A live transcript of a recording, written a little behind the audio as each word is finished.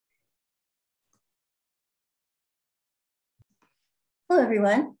Hello,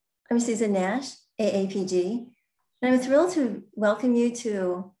 everyone. I'm Susan Nash, AAPG, and I'm thrilled to welcome you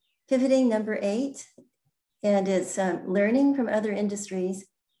to Pivoting number 8, and it's Learning from Other Industries,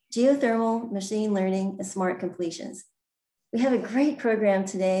 Geothermal, Machine Learning, and Smart Completions. We have a great program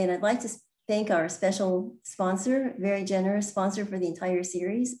today, and I'd like to thank our special sponsor, very generous sponsor for the entire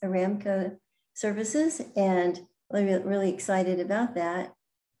series, Aramco Services, and I'm really excited about that.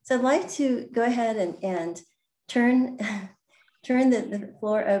 So I'd like to go ahead and turn the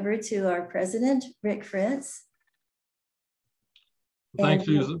floor over to our president, Rick Fritz. Thanks,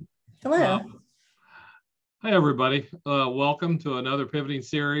 Susan. Hello. Hi, everybody. Welcome to another pivoting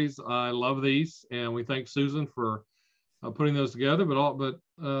series. I love these, and we thank Susan for putting those together, but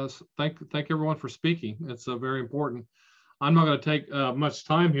thank everyone for speaking. It's very important. I'm not going to take much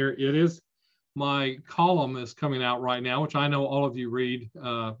time here. My column is coming out right now, which I know all of you read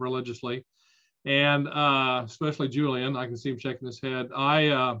religiously. And especially Julian, I can see him shaking his head.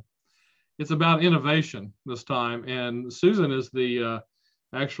 It's about innovation this time, and Susan is the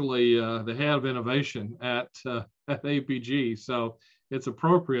head of innovation at AAPG, so it's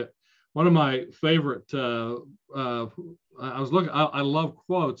appropriate. One of my favorite, I love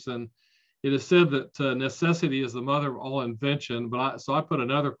quotes, and it is said that necessity is the mother of all invention. So I put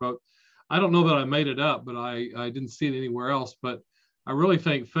another quote. I don't know that I made it up, but I didn't see it anywhere else. But I really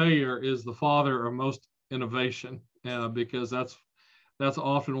think failure is the father of most innovation, because that's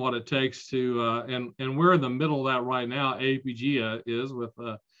often what it takes to, and we're in the middle of that right now. AAPG is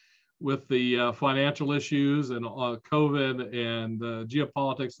with the financial issues and COVID and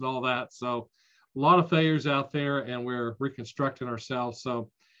geopolitics and all that. So a lot of failures out there, and we're reconstructing ourselves. So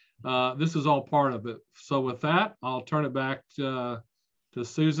this is all part of it. So with that, I'll turn it back to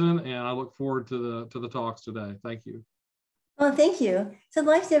Susan, and I look forward to the talks today. Thank you. Well, thank you. So I'd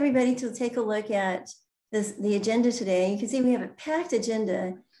like everybody to take a look at the agenda today. You can see we have a packed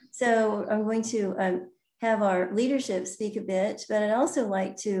agenda. So I'm going to have our leadership speak a bit, but I'd also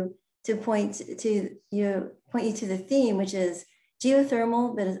like to point you to the theme, which is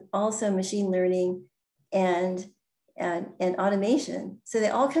geothermal, but also machine learning and automation. So they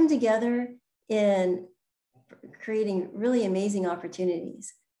all come together in creating really amazing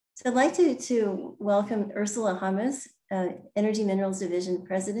opportunities. So I'd like to welcome Ursula, Energy Minerals Division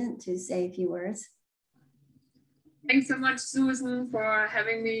President, to say a few words. Thanks so much, Susan, for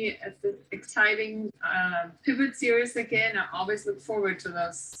having me at this exciting pivot series again. I always look forward to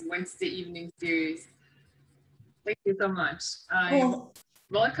those Wednesday evening series. Thank you so much.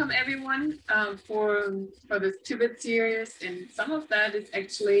 Welcome everyone for this pivot series, and some of that is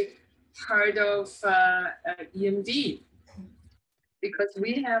actually part of EMD, because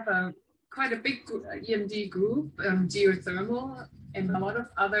we have quite a big EMD group, geothermal, and a lot of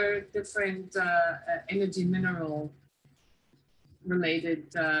other different energy mineral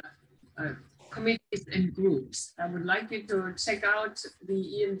related committees and groups. I would like you to check out the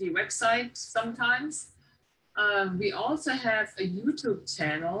EMD website sometimes. We also have a YouTube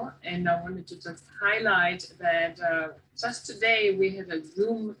channel, and I wanted to just highlight that just today we had a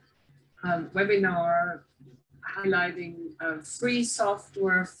Zoom webinar highlighting free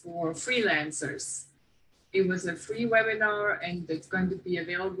software for freelancers. It was a free webinar, and it's going to be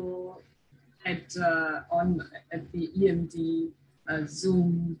available at the EMD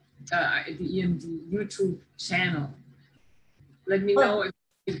Zoom, at the EMD YouTube channel. Let me know if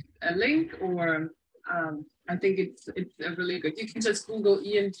it's a link, or I think it's really good. You can just Google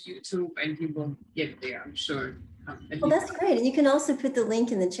EMD YouTube and you will get there, I'm sure. Well, that's great. And you can also put the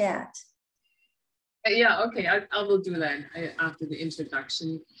link in the chat. Yeah, okay, I will do that after the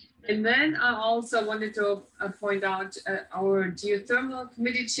introduction. And then I also wanted to point out our geothermal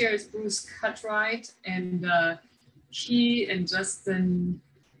committee chair is Bruce Cutright, and he and Justin,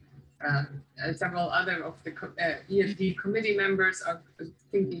 several other of the EFD committee members are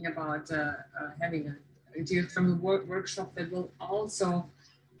thinking about having a geothermal workshop that will also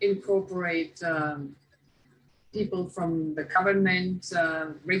incorporate people from the government,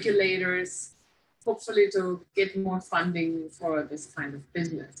 regulators, hopefully to get more funding for this kind of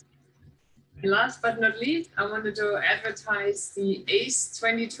business. And last but not least, I wanted to advertise the ACE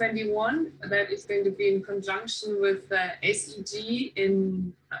 2021 that is going to be in conjunction with SEG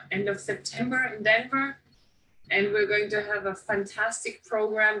in end of September in Denver. And we're going to have a fantastic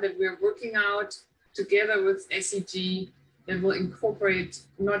program that we're working out together with SEG that will incorporate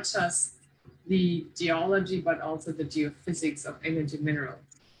not just the geology, but also the geophysics of energy minerals.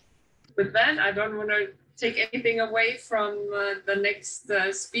 With that, I don't want to take anything away from the next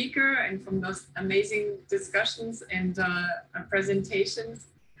speaker and from those amazing discussions and presentations.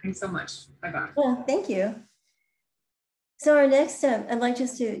 Thanks so much. Bye-bye. Well, thank you. So our next, I'd like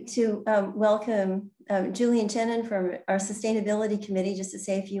just to welcome Julian Chenin from our Sustainability Committee, just to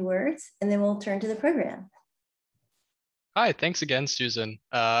say a few words, and then we'll turn to the program. Hi, thanks again, Susan.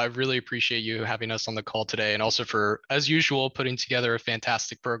 I really appreciate you having us on the call today, and also for, as usual, putting together a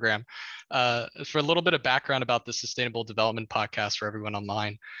fantastic program. For a little bit of background about the Sustainable Development Podcast for everyone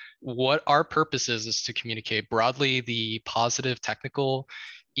online, what our purpose is to communicate broadly the positive technical,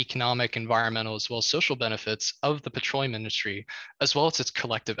 economic, environmental, as well as social benefits of the petroleum industry, as well as its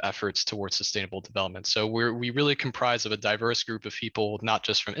collective efforts towards sustainable development. So we really comprise of a diverse group of people, not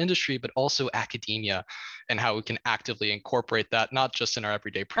just from industry, but also academia, and how we can actively incorporate that, not just in our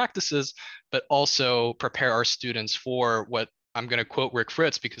everyday practices, but also prepare our students for what I'm going to quote Rick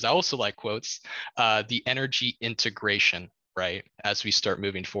Fritz, because I also like quotes, the energy integration, right, as we start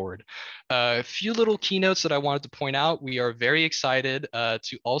moving forward. A few little keynotes that I wanted to point out. We are very excited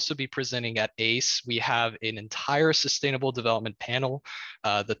to also be presenting at ACE. We have an entire sustainable development panel.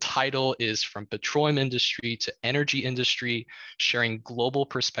 The title is From Petroleum Industry to Energy Industry, sharing global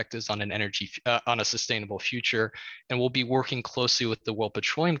perspectives on on a sustainable future. And we'll be working closely with the World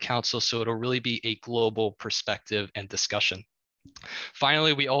Petroleum Council, so it'll really be a global perspective and discussion.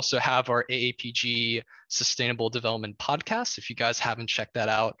 Finally, we also have our AAPG Sustainable Development Podcast. If you guys haven't checked that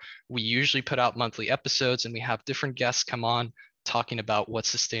out, we usually put out monthly episodes, and we have different guests come on talking about what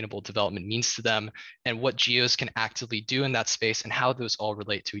sustainable development means to them and what geos can actively do in that space and how those all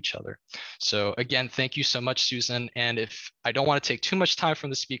relate to each other. So again, thank you so much, Susan. And if I don't want to take too much time from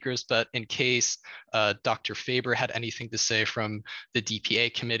the speakers, but in case Dr. Faber had anything to say from the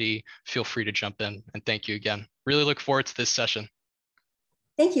DPA committee, feel free to jump in. And thank you again. Really look forward to this session.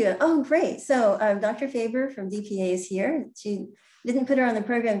 Thank you. Oh, great. So Dr. Faber from DPA is here. She didn't put her on the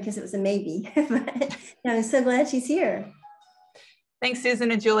program because it was a maybe, but I'm so glad she's here. Thanks, Susan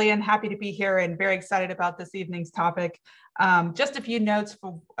and Julian. Happy to be here and very excited about this evening's topic. Just a few notes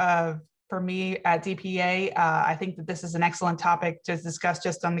for me at DPA. I think that this is an excellent topic to discuss,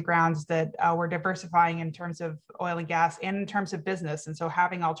 just on the grounds that we're diversifying in terms of oil and gas and in terms of business. And so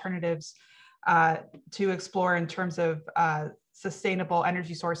having alternatives to explore in terms of sustainable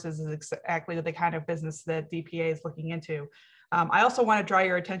energy sources is exactly the kind of business that DPA is looking into. I also want to draw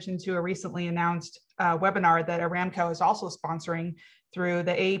your attention to a recently announced webinar that Aramco is also sponsoring through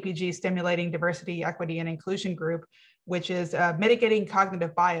the AAPG Stimulating Diversity, Equity, and Inclusion Group, which is mitigating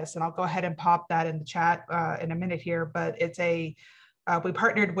cognitive bias. And I'll go ahead and pop that in the chat in a minute here. But it's we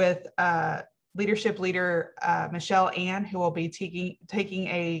partnered with leadership leader Michelle Ann, who will be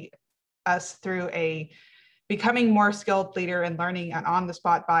taking us through a becoming more skilled leader and learning an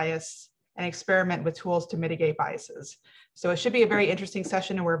on-the-spot bias and experiment with tools to mitigate biases. So it should be a very interesting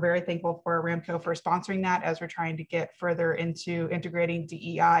session, and we're very thankful for Aramco for sponsoring that as we're trying to get further into integrating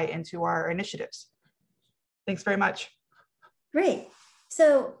DEI into our initiatives. Thanks very much. Great.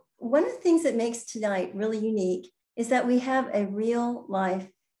 So one of the things that makes tonight really unique is that we have a real life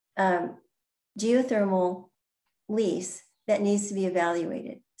geothermal lease that needs to be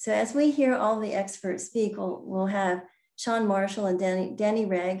evaluated. So as we hear all the experts speak, we'll have Sean Marshall and Danny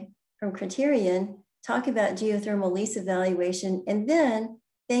Rehg from Criterion talk about geothermal lease evaluation. And then,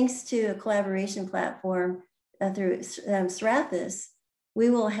 thanks to a collaboration platform through Serathis,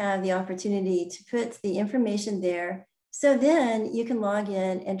 we will have the opportunity to put the information there. So then you can log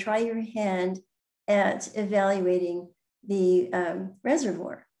in and try your hand at evaluating the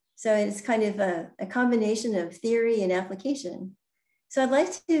reservoir. So it's kind of a combination of theory and application. So I'd like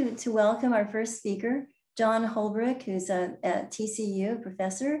to welcome our first speaker, John Holbrook, who's at TCU, a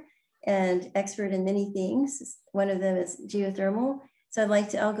professor and expert in many things. One of them is geothermal. So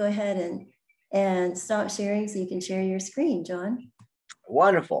I'll go ahead and stop sharing so you can share your screen, John.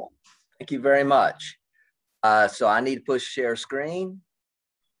 Wonderful. Thank you very much. So I need to push share screen.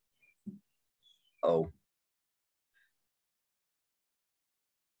 Oh.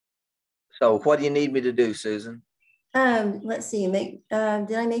 So what do you need me to do, Susan? Let's see, did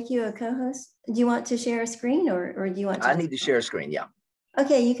I make you a co-host? Do you want to share a screen or do you want to? I need to share a screen, yeah.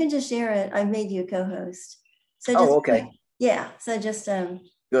 Okay, you can just share it. I've made you a co-host. So just, okay. Yeah, so just.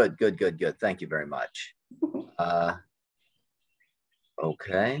 Good. Thank you very much.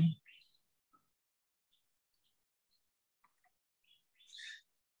 Okay.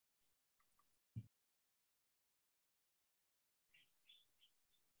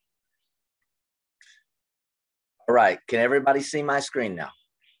 All right, can everybody see my screen now?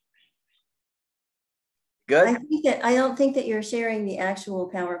 Good. I don't think that you're sharing the actual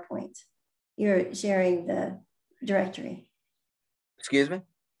PowerPoint. You're sharing the directory. Excuse me?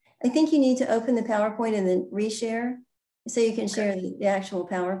 I think you need to open the PowerPoint and then reshare so you can share the actual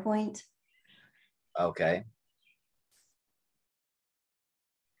PowerPoint. Okay.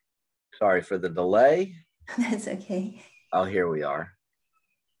 Sorry for the delay. That's okay. Oh, here we are.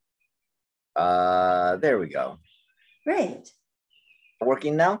 There we go. Great.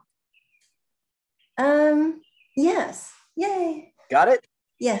 Working now? Yes. Yay. Got it?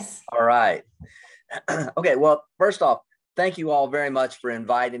 Yes. All right. Okay, well, first off, thank you all very much for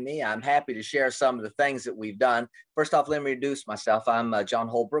inviting me. I'm happy to share some of the things that we've done. First off, let me introduce myself. I'm John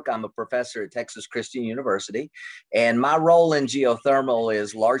Holbrook. I'm a professor at Texas Christian University, and my role in geothermal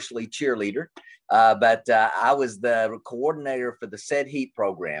is largely cheerleader. But I was the coordinator for the SED HEAT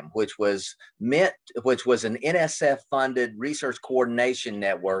program, which was an NSF-funded research coordination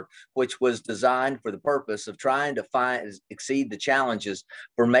network, which was designed for the purpose of trying to exceed the challenges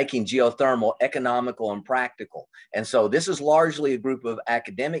for making geothermal economical and practical. And so this is largely a group of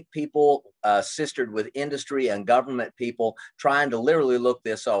academic people, sistered with industry and government people, trying to literally look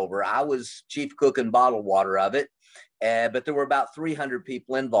this over. I was chief cook and bottled water of it. But there were about 300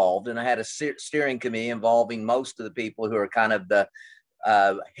 people involved, and I had a steering committee involving most of the people who are kind of the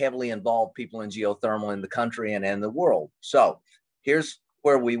heavily involved people in geothermal in the country and in the world. So here's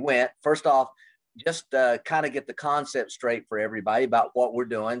where we went. First off, just kind of get the concept straight for everybody about what we're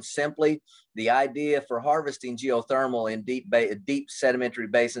doing. Simply, the idea for harvesting geothermal in deep sedimentary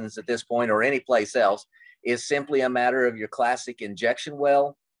basins at this point or any place else is simply a matter of your classic injection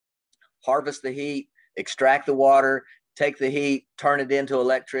well, harvest the heat, extract the water, take the heat, turn it into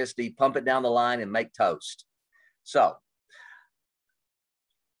electricity, pump it down the line, and make toast. So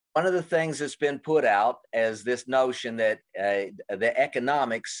one of the things that's been put out as this notion that the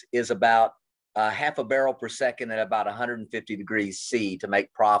economics is about half a barrel per second at about 150 degrees C to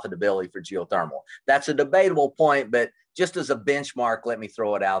make profitability for geothermal. That's a debatable point, but just as a benchmark, let me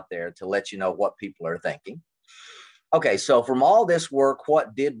throw it out there to let you know what people are thinking. Okay, so from all this work,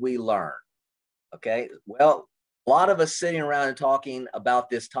 what did we learn? Okay, well, a lot of us sitting around and talking about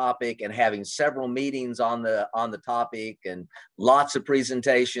this topic and having several meetings on the topic and lots of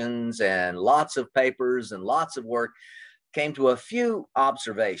presentations and lots of papers and lots of work came to a few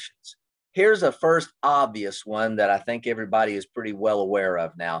observations. Here's a first obvious one that I think everybody is pretty well aware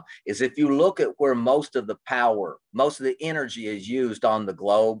of now, is if you look at where most of the power, most of the energy is used on the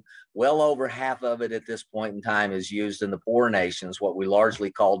globe, well over half of it at this point in time is used in the poor nations, what we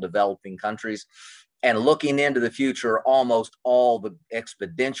largely call developing countries. And looking into the future, almost all the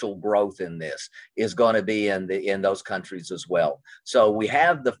exponential growth in this is going to be in those countries as well. So we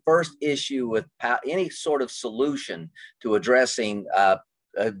have the first issue with any sort of solution to addressing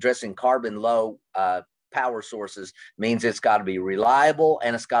carbon low power sources means it's got to be reliable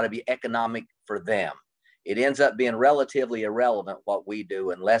and it's got to be economic for them. It ends up being relatively irrelevant what we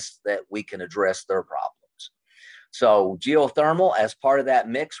do unless that we can address their problems. So geothermal as part of that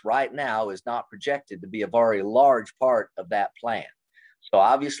mix right now is not projected to be a very large part of that plan. So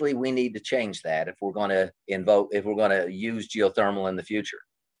obviously we need to change that if we're going to use geothermal in the future.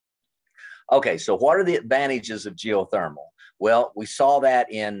 Okay, so what are the advantages of geothermal? Well, we saw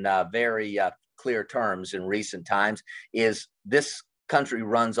that in very clear terms in recent times, is this country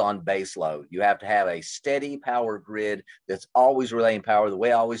runs on base load. You have to have a steady power grid that's always relaying power. The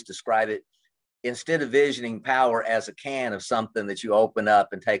way I always describe it, instead of visioning power as a can of something that you open up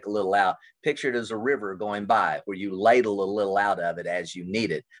and take a little out, picture it as a river going by where you ladle a little out of it as you need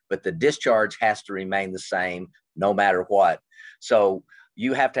it. But the discharge has to remain the same no matter what. So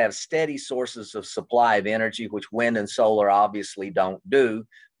you have to have steady sources of supply of energy, which wind and solar obviously don't do,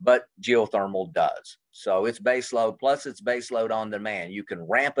 but geothermal does. So it's base load, plus it's base load on demand. You can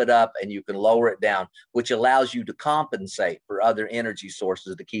ramp it up and you can lower it down, which allows you to compensate for other energy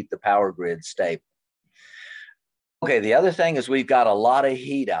sources to keep the power grid stable. Okay, the other thing is we've got a lot of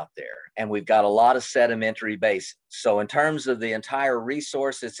heat out there and we've got a lot of sedimentary basins. So in terms of the entire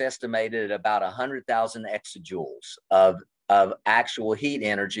resource, it's estimated at about 100,000 exajoules of actual heat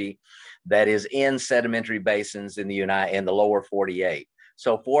energy that is in sedimentary basins in the lower 48.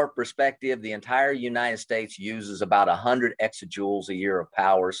 So for perspective, the entire United States uses about 100 exajoules a year of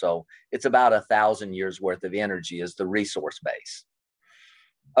power. So it's about 1,000 years worth of energy as the resource base.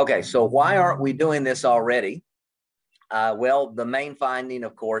 Okay, so why aren't we doing this already? Well, the main finding,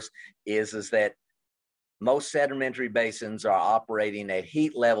 of course, is that most sedimentary basins are operating at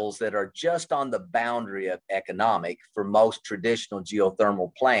heat levels that are just on the boundary of economic for most traditional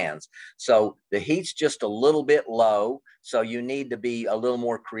geothermal plants. So the heat's just a little bit low, so you need to be a little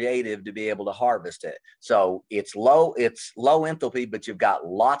more creative to be able to harvest it. So it's low enthalpy, but you've got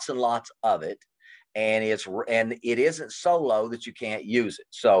lots and lots of it, and it isn't so low that you can't use it.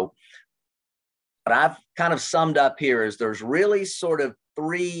 So what I've kind of summed up here is there's really sort of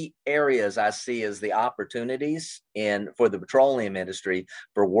three areas I see as the opportunities for the petroleum industry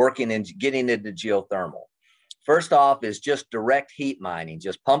for working and getting into geothermal. First off is just direct heat mining.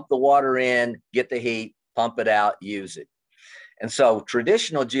 Just pump the water in, get the heat, pump it out, use it. And so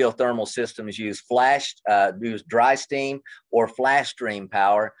traditional geothermal systems use dry steam or flash stream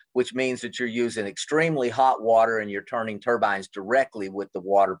power, which means that you're using extremely hot water and you're turning turbines directly with the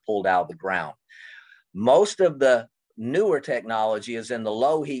water pulled out of the ground. Most of the newer technology is in the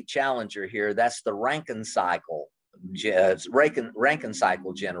low heat challenger here. That's the Rankine cycle generators.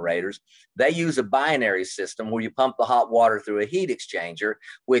 They use a binary system where you pump the hot water through a heat exchanger,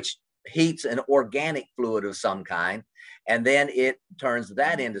 which heats an organic fluid of some kind, and then it turns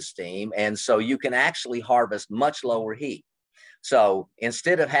that into steam. And so you can actually harvest much lower heat. So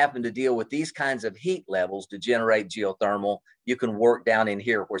instead of having to deal with these kinds of heat levels to generate geothermal, you can work down in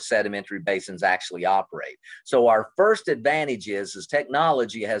here where sedimentary basins actually operate. So our first advantage is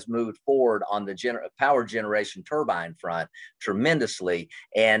technology has moved forward on the power generation turbine front tremendously.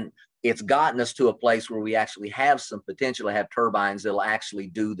 And it's gotten us to a place where we actually have some potential to have turbines that'll actually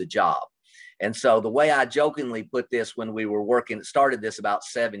do the job. And so the way I jokingly put this when we were started this about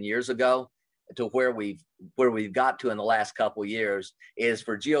 7 years ago, to where we've got to in the last couple of years is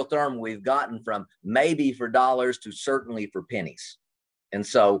for geothermal, we've gotten from maybe for dollars to certainly for pennies. And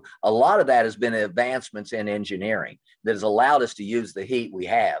so a lot of that has been advancements in engineering that has allowed us to use the heat we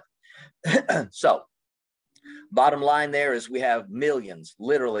have. So bottom line there is we have millions,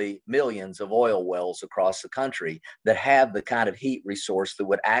 literally millions of oil wells across the country that have the kind of heat resource that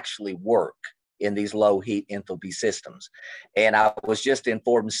would actually work in these low heat enthalpy systems. And I was just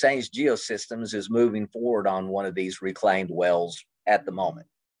informed Sage Geosystems is moving forward on one of these reclaimed wells at the moment.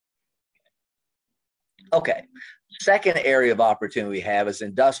 Okay, second area of opportunity we have is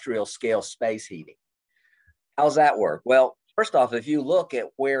industrial scale space heating. How's that work? Well, first off, if you look at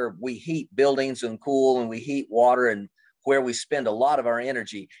where we heat buildings and cool and we heat water and where we spend a lot of our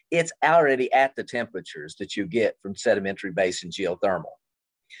energy, it's already at the temperatures that you get from sedimentary basin geothermal.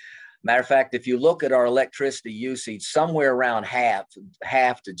 Matter of fact, if you look at our electricity usage, somewhere around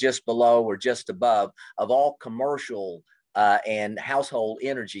half to just below or just above of all commercial and household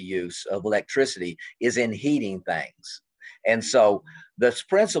energy use of electricity is in heating things. And so this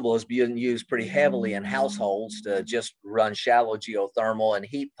principle is being used pretty heavily in households to just run shallow geothermal and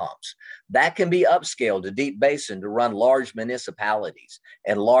heat pumps. That can be upscaled to deep basin to run large municipalities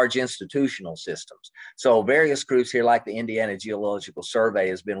and large institutional systems. So various groups here like the Indiana Geological Survey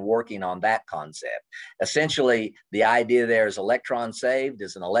has been working on that concept. Essentially, the idea there is electron saved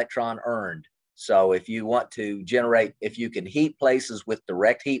is an electron earned. So if you want to generate, if you can heat places with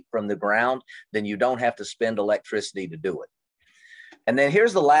direct heat from the ground, then you don't have to spend electricity to do it. And then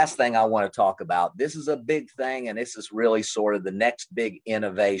here's the last thing I want to talk about. This is a big thing, and this is really sort of the next big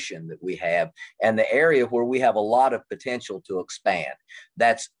innovation that we have, and the area where we have a lot of potential to expand.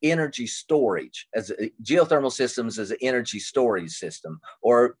 That's energy storage. As geothermal systems as an energy storage system,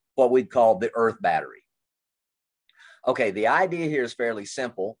 or what we'd call the earth battery. Okay, the idea here is fairly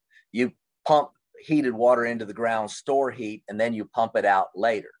simple. You pump heated water into the ground, store heat, and then you pump it out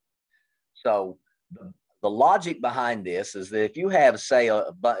later. So the logic behind this is that if you have, say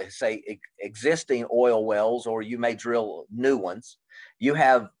existing oil wells, or you may drill new ones, you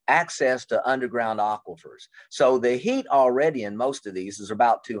have access to underground aquifers. So the heat already in most of these is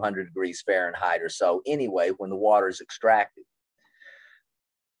about 200 degrees Fahrenheit or so anyway when the water is extracted.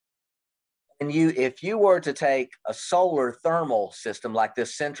 And if you were to take a solar thermal system like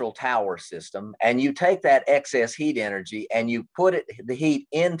this central tower system, and you take that excess heat energy and you put the heat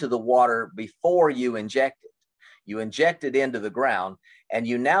into the water before you inject it into the ground, and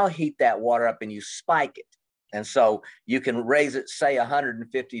you now heat that water up and you spike it. And so you can raise it, say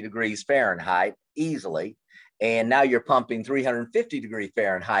 150 degrees Fahrenheit easily. And now you're pumping 350 degree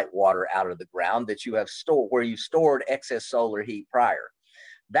Fahrenheit water out of the ground that you have stored, where you stored excess solar heat prior.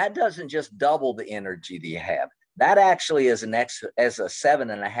 That doesn't just double the energy that you have. That actually is a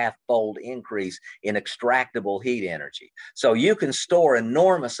 7.5-fold increase in extractable heat energy. So you can store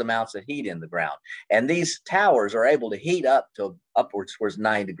enormous amounts of heat in the ground. And these towers are able to heat up to upwards towards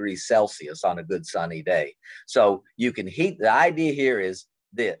 9 degrees Celsius on a good sunny day. So you can heat, the idea here is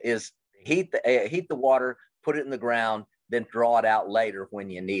heat the water, put it in the ground, then draw it out later when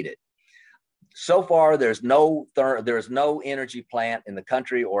you need it. So far, there's no energy plant in the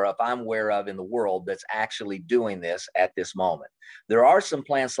country, or if I'm aware of in the world, that's actually doing this at this moment. There are some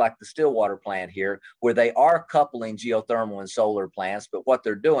plants like the Stillwater plant here where they are coupling geothermal and solar plants, but what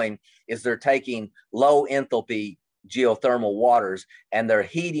they're doing is they're taking low enthalpy geothermal waters, and they're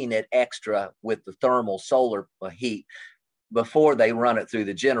heating it extra with the thermal solar heat before they run it through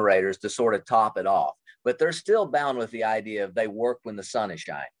the generators to sort of top it off. But they're still bound with the idea of they work when the sun is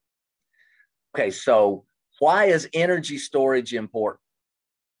shining. Okay, so why is energy storage important?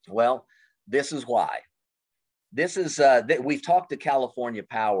 Well, this is why. This is, we've talked to California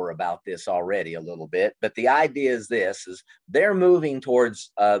Power about this already a little bit, but the idea is this, is they're moving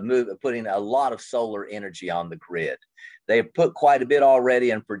towards putting a lot of solar energy on the grid. They've put quite a bit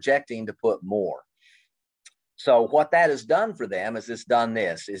already and projecting to put more. So what that has done for them is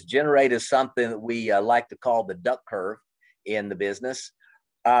it's generated something that we like to call the duck curve in the business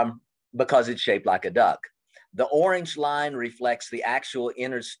because it's shaped like a duck. The orange line reflects the actual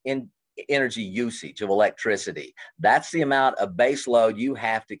energy usage of electricity. That's the amount of base load you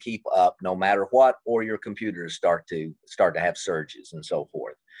have to keep up no matter what, or your computers start to have surges and so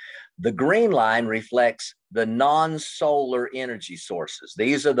forth. The green line reflects the non-solar energy sources.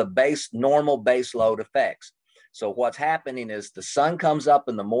 These are the normal base load effects. So what's happening is the sun comes up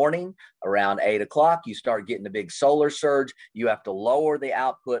in the morning around 8 o'clock, you start getting a big solar surge. You have to lower the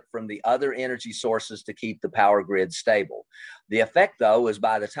output from the other energy sources to keep the power grid stable. The effect though, is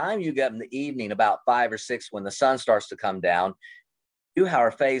by the time you get in the evening about 5 or 6, when the sun starts to come down, you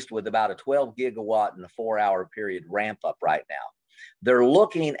are faced with about a 12 gigawatt in a 4-hour period ramp up right now. They're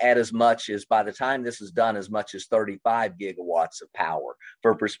looking at as much as, by the time this is done, as much as 35 gigawatts of power.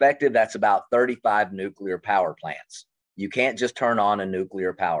 For perspective, that's about 35 nuclear power plants. You can't just turn on a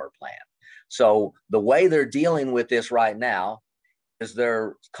nuclear power plant. So the way they're dealing with this right now is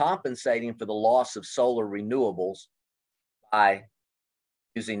they're compensating for the loss of solar renewables by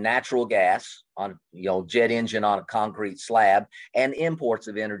using natural gas on, jet engine on a concrete slab, and imports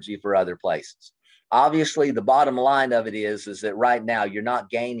of energy for other places. Obviously, the bottom line of it is that right now you're not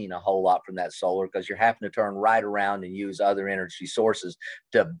gaining a whole lot from that solar, because you're having to turn right around and use other energy sources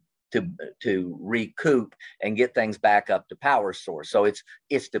to recoup and get things back up to power source. So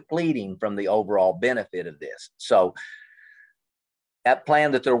it's depleting from the overall benefit of this. So that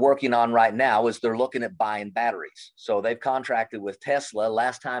plan that they're working on right now is they're looking at buying batteries. So they've contracted with Tesla.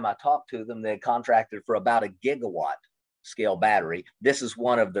 Last time I talked to them, they contracted for about a gigawatt scale battery. This is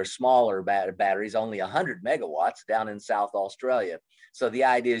one of their smaller batteries, only 100 megawatts down in South Australia. So the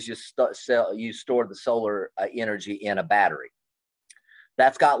idea is you store the solar energy in a battery.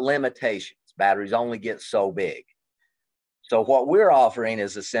 That's got limitations. Batteries only get so big. So what we're offering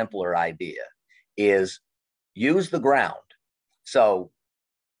is a simpler idea, is use the ground. So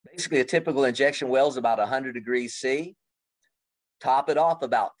basically a typical injection well is about 100 degrees C, top it off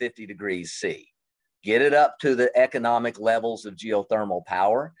about 50 degrees C. Get it up to the economic levels of geothermal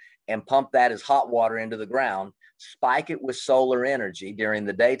power and pump that as hot water into the ground, spike it with solar energy during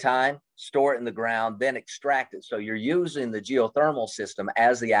the daytime, store it in the ground, then extract it. So you're using the geothermal system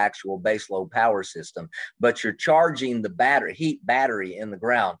as the actual baseload power system, but you're charging the heat battery in the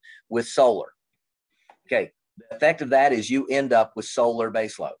ground with solar. Okay, the effect of that is you end up with solar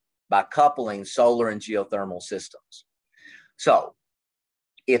baseload by coupling solar and geothermal systems. So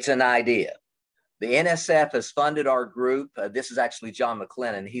it's an idea. The NSF has funded our group. This is actually John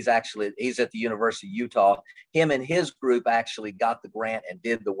McLennan. He's at the University of Utah. Him and his group actually got the grant and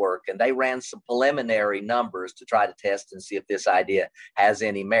did the work. And they ran some preliminary numbers to try to test and see if this idea has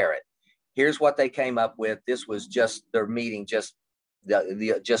any merit. Here's what they came up with. This was just their meeting just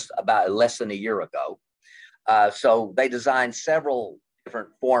about less than a year ago. So they designed several different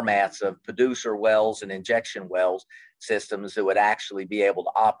formats of producer wells and injection wells systems that would actually be able to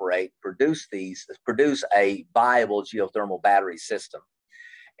operate, produce a viable geothermal battery system.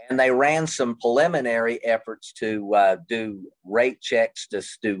 And they ran some preliminary efforts to do rate checks, to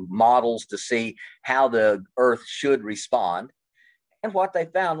do models to see how the Earth should respond. And what they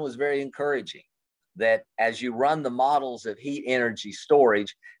found was very encouraging, that as you run the models of heat energy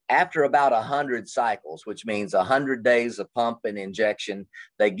storage, after about 100 cycles, which means 100 days of pump and injection,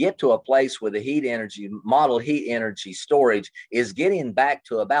 they get to a place where the model heat energy storage is getting back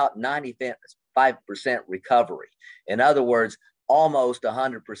to about 95% recovery. In other words, almost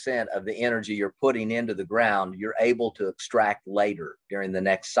 100% of the energy you're putting into the ground, you're able to extract later during the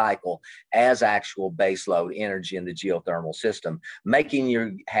next cycle as actual baseload energy in the geothermal system, making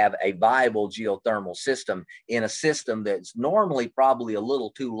you have a viable geothermal system in a system that's normally probably a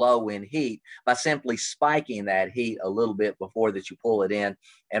little too low in heat, by simply spiking that heat a little bit before that you pull it in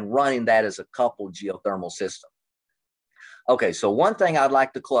and running that as a coupled geothermal system. Okay, so one thing I'd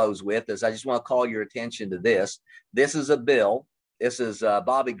like to close with is I just want to call your attention to this. This is a bill. This is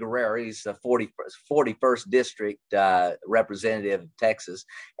Bobby Guerrero. He's the 41st District Representative of Texas,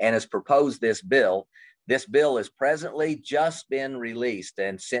 and has proposed this bill. This bill has presently just been released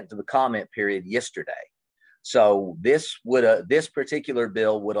and sent to the comment period yesterday. So this particular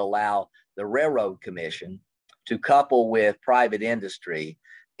bill would allow the Railroad Commission to couple with private industry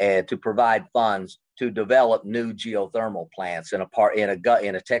and to provide funds to develop new geothermal plants in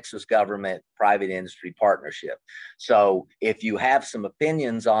a Texas government private industry partnership. So if you have some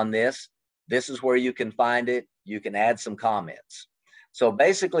opinions on this, this is where you can find it. You can add some comments. So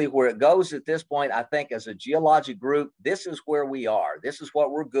basically where it goes at this point, I think as a geologic group, this is where we are. This is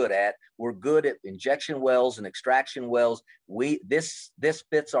what we're good at. We're good at injection wells and extraction wells. This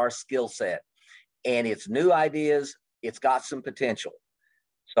fits our skill set, and it's new ideas. It's got some potential.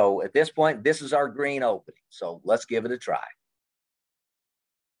 So at this point, this is our green opening. So let's give it a try.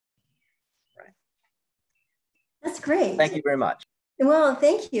 Right. That's great. Thank you very much. Well,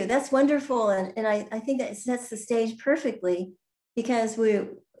 thank you. That's wonderful. And I think that sets the stage perfectly because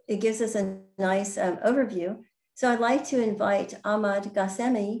it gives us a nice overview. So I'd like to invite Ahmad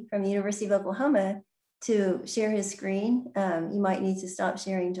Ghassemi from the University of Oklahoma to share his screen. You might need to stop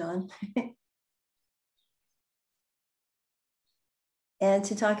sharing, John. And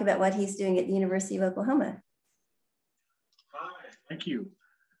to talk about what he's doing at the University of Oklahoma. Hi, thank you.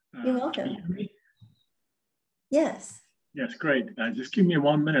 You're welcome. Can you hear me? Yes. Yes, great. Just give me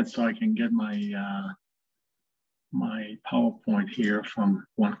 1 minute so I can get my my PowerPoint here from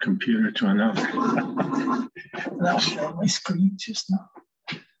one computer to another. And I'll share my screen just now.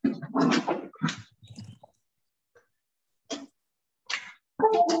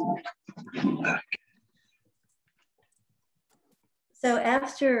 So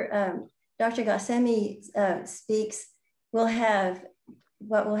after Dr. Ghassemi speaks, we'll have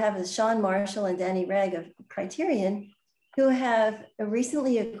is Sean Marshall and Danny Rehg of Criterion, who have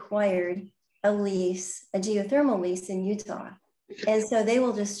recently acquired a geothermal lease in Utah. And so they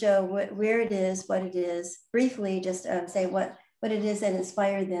will just show where it is, what it is, briefly just say what it is that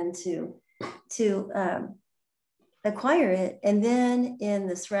inspired them to acquire it. And then in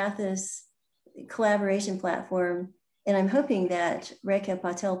the Srathis collaboration platform, and I'm hoping that Rekha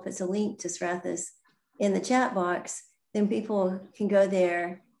Patel puts a link to Srathis in the chat box, then people can go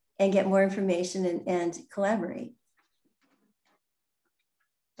there and get more information and collaborate.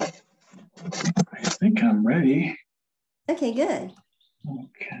 I think I'm ready. Okay, good.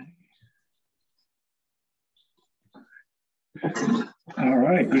 Okay. All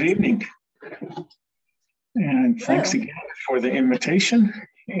right, good evening. And thanks again for the invitation.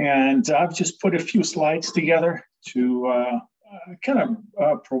 And I've just put a few slides together to kind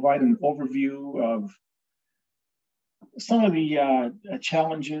of provide an overview of some of the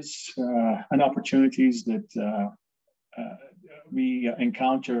challenges and opportunities that we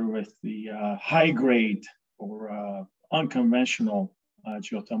encounter with the high grade or unconventional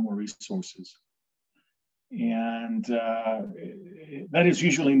geothermal resources. And that is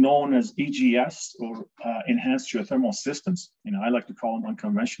usually known as EGS or enhanced geothermal systems. You know, I like to call them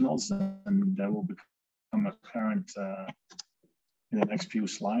unconventionals, and that will become apparent in the next few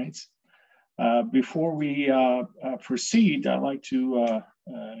slides. Before we proceed, I'd like to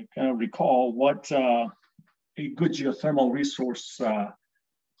kind of recall what a good geothermal resource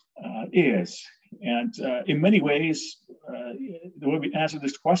is. And in many ways, the way we answer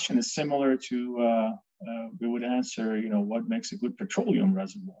this question is similar to we would answer, you know, what makes a good petroleum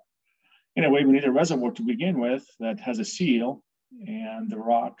reservoir. In a way, we need a reservoir to begin with that has a seal, and the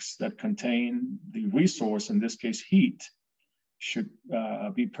rocks that contain the resource, in this case heat, should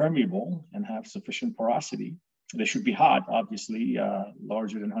be permeable and have sufficient porosity. They should be hot, obviously,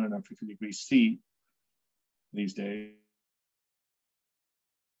 larger than 150 degrees C these days.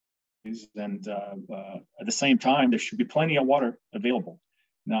 And at the same time, there should be plenty of water available.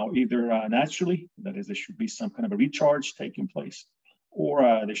 Now, either naturally, that is, there should be some kind of a recharge taking place, or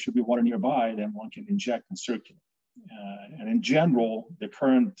there should be water nearby that one can inject and circulate. And in general, the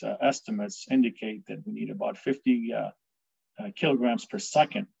current estimates indicate that we need about 50 kilograms per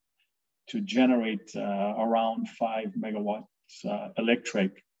second to generate around 5 megawatts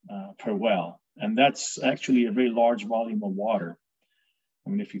electric per well. And that's actually a very large volume of water. I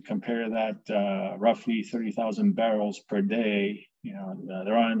mean, if you compare that roughly 30,000 barrels per day, you know,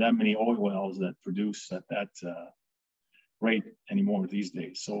 there aren't that many oil wells that produce at that rate anymore these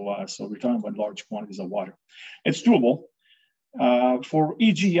days. So, so we're talking about large quantities of water. It's doable. For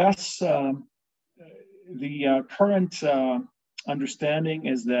EGS, the current understanding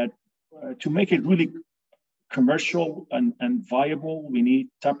is that to make it really commercial and viable, we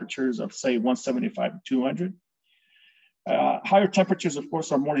need temperatures of, say, 175 to 200. Higher temperatures, of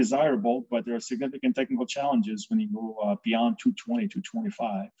course, are more desirable, but there are significant technical challenges when you go beyond 220 to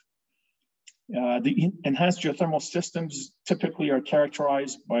 225. The enhanced geothermal systems typically are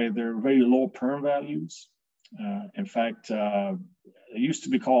characterized by their very low perm values. In fact, it used to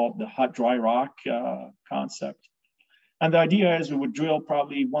be called the hot dry rock concept. And the idea is we would drill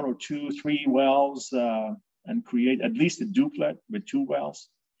probably 1 or 2, 3 wells and create at least a duplet with 2 wells,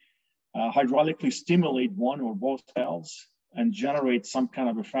 hydraulically stimulate 1 or both wells, and generate some kind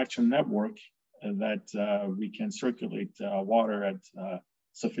of a fracture network that we can circulate water at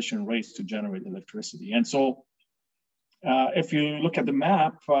sufficient rates to generate electricity. And so if you look at the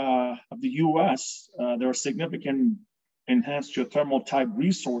map of the US, there are significant enhanced geothermal type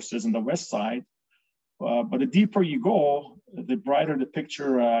resources in the west side. But the deeper you go, the brighter the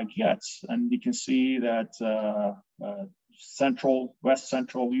picture gets. And you can see that west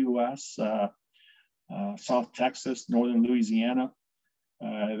central US, South Texas, northern Louisiana,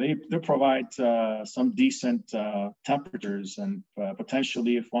 they provide some decent temperatures, and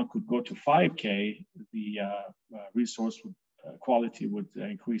potentially if one could go to 5K, the resource quality would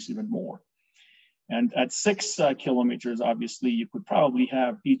increase even more. And at 6 kilometers, obviously, you could probably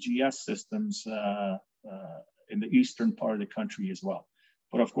have EGS systems in the eastern part of the country as well.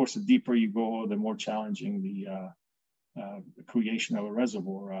 But of course, the deeper you go, the more challenging the creation of a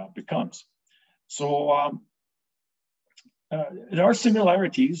reservoir becomes. So there are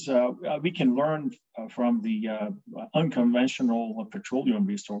similarities. We can learn from the unconventional petroleum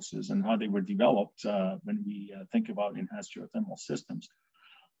resources and how they were developed when we think about enhanced geothermal systems.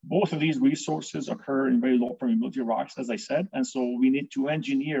 Both of these resources occur in very low permeability rocks, as I said, and so we need to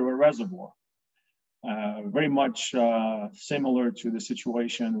engineer a reservoir. Very much similar to the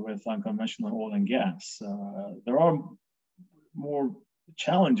situation with unconventional oil and gas. There are more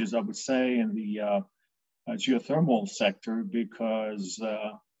challenges, I would say, in the geothermal sector because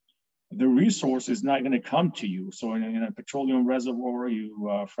the resource is not going to come to you. So in a petroleum reservoir,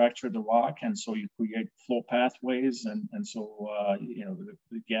 you fracture the rock, and so you create flow pathways, and so you know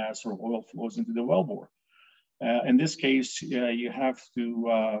the gas or oil flows into the wellbore. In this case, you have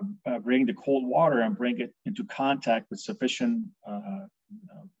to bring the cold water and bring it into contact with sufficient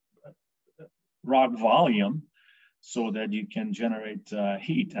rock volume so that you can generate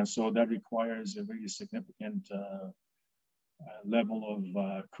heat. And so that requires a very significant level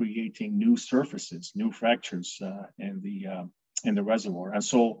of creating new surfaces, new fractures in the reservoir. And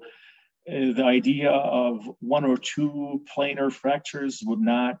so the idea of 1 or 2 planar fractures would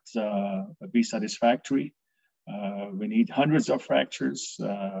not be satisfactory. We need hundreds of fractures,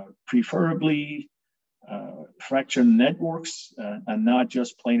 preferably fracture networks and not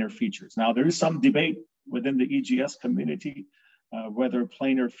just planar features. Now, there is some debate within the EGS community whether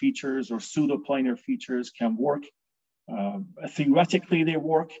planar features or pseudo-planar features can work. Theoretically, they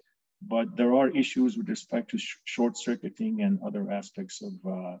work, but there are issues with respect to short circuiting and other aspects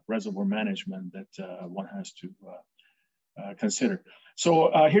of reservoir management that one has to consider.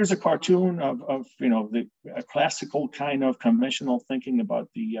 So here's a cartoon of you know the classical kind of conventional thinking about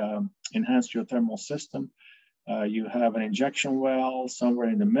the enhanced geothermal system. You have an injection well somewhere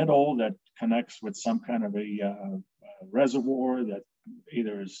in the middle that connects with some kind of a reservoir that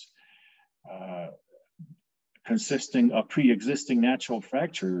either is consisting of pre-existing natural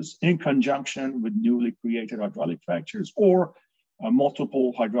fractures in conjunction with newly created hydraulic fractures, or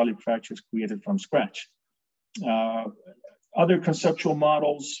multiple hydraulic fractures created from scratch. Other conceptual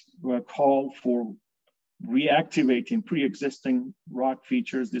models call for reactivating pre-existing rock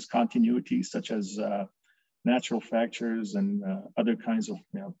features, discontinuities such as natural fractures and other kinds of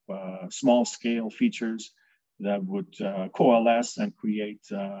small scale features that would coalesce and create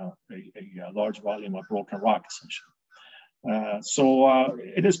a large volume of broken rock, essentially. So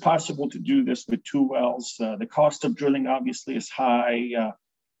it is possible to do this with 2 wells. The cost of drilling obviously is high.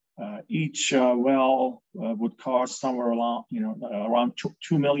 Each well would cost somewhere around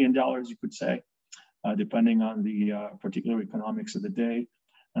 $2 million, you could say, depending on the particular economics of the day.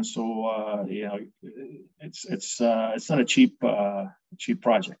 And so, it's not a cheap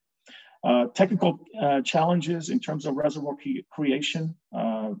project. Technical challenges in terms of reservoir creation,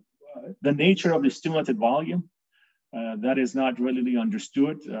 the nature of the stimulated volume, that is not readily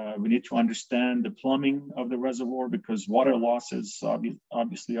understood. We need to understand the plumbing of the reservoir because water losses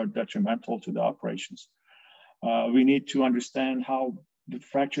obviously are detrimental to the operations. We need to understand how the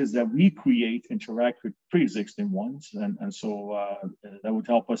fractures that we create interact with pre-existing ones. And so that would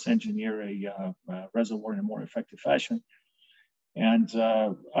help us engineer a reservoir in a more effective fashion. And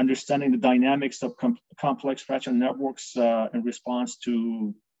understanding the dynamics of complex fracture networks in response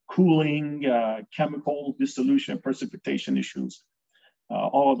to cooling, chemical dissolution, precipitation issues.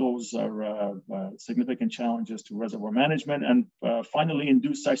 All of those are significant challenges to reservoir management. And finally,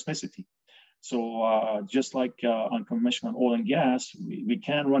 induced seismicity. So just like on conventional oil and gas, we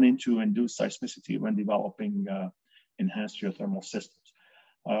can run into induced seismicity when developing enhanced geothermal systems.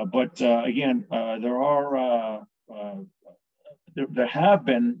 But again, there have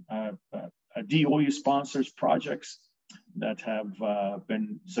been DOE sponsors projects that have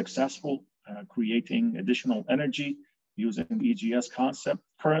been successful creating additional energy using the EGS concept.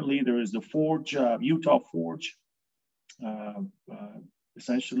 Currently, there is the Forge, Utah Forge,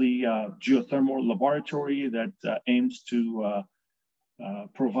 essentially geothermal laboratory that aims to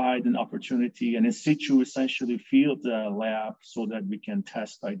provide an opportunity, an in situ essentially field lab, so that we can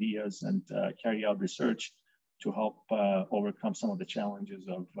test ideas and carry out research to help overcome some of the challenges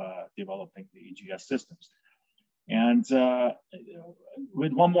of developing the EGS systems. And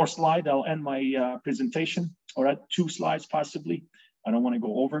with one more slide, I'll end my presentation, or at 2 slides possibly. I don't want to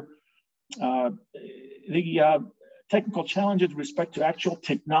go over. The technical challenges with respect to actual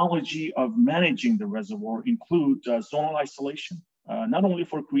technology of managing the reservoir include zonal isolation, not only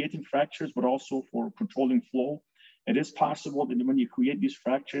for creating fractures, but also for controlling flow. It is possible that when you create these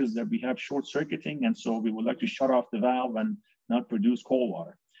fractures that we have short circuiting, and so we would like to shut off the valve and not produce cold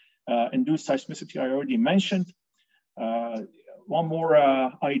water. Induced seismicity, I already mentioned. One more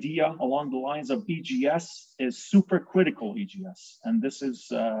idea along the lines of EGS is supercritical EGS, and this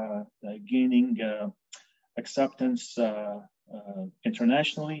is gaining acceptance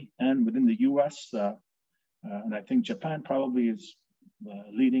internationally and within the US. And I think Japan probably is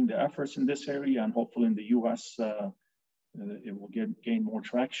leading the efforts in this area, and hopefully in the US it will gain more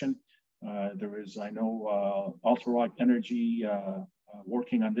traction. There is, I know, Ultra Energy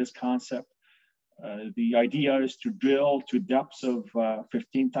working on this concept. The idea is to drill to depths of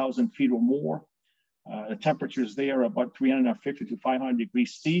 15,000 feet or more. The temperatures there are about 350 to 500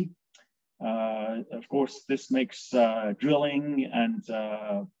 degrees C. Of course, this makes drilling and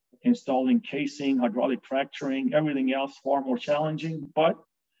installing casing, hydraulic fracturing, everything else far more challenging. But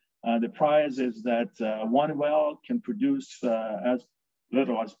the prize is that one well can produce as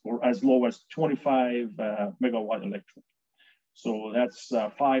little as or as low as 25 megawatt electric. So that's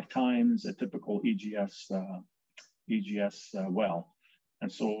 5 times a typical EGS well.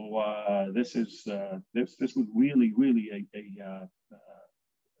 And so this was really a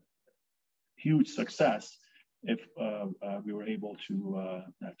huge success if we were able to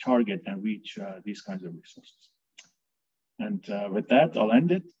target and reach these kinds of resources. And with that, I'll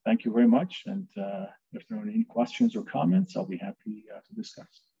end it. Thank you very much. And if there are any questions or comments, I'll be happy to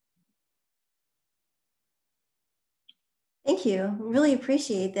discuss. Thank you. Really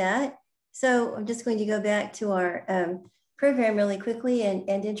appreciate that. So I'm just going to go back to our program really quickly and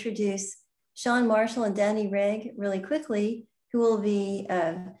introduce Sean Marshall and Danny Rehg really quickly, who will be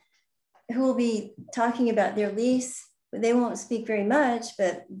talking about their lease. They won't speak very much,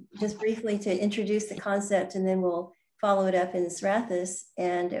 but just briefly to introduce the concept, and then we'll follow it up in Serathis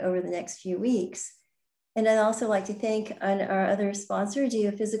and over the next few weeks. And I'd also like to thank our other sponsor,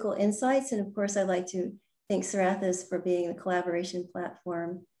 Geophysical Insights. And of course, I'd like to thank Serathis for being the collaboration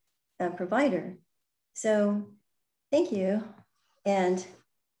platform provider. So thank you, and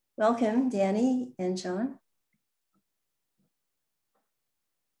welcome, Danny and Sean.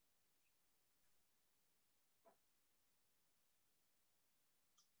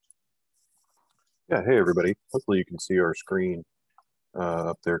 Yeah, hey everybody. Hopefully you can see our screen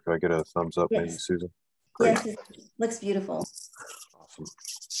up there. Could I get a thumbs up, Yes. maybe, Susan? Great. Yes, it looks beautiful. Awesome.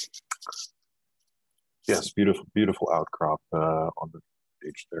 Yes, beautiful outcrop on the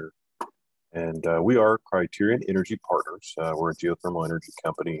page there. And we are Criterion Energy Partners. We're a geothermal energy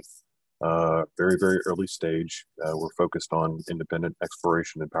company, very early stage. We're focused on independent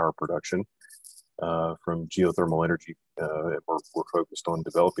exploration and power production from geothermal energy. We're focused on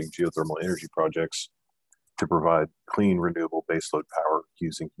developing geothermal energy projects to provide clean, renewable baseload power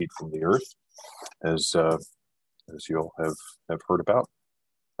using heat from the earth, as you all have heard about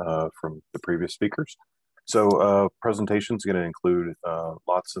from the previous speakers. So presentation is going to include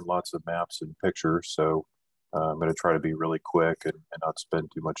lots and lots of maps and pictures. So I'm going to try to be really quick and not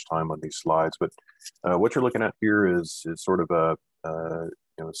spend too much time on these slides. But what you're looking at here is sort of a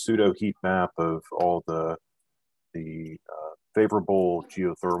pseudo heat map of all the favorable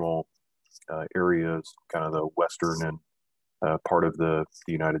geothermal areas, kind of the western and part of the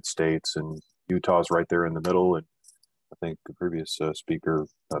United States, and Utah's right there in the middle. And I think the previous speaker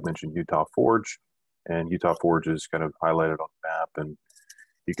mentioned Utah Forge, and Utah Forge is kind of highlighted on the map, and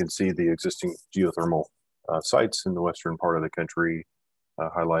you can see the existing geothermal sites in the western part of the country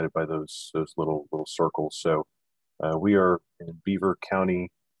highlighted by those little circles. So we are in Beaver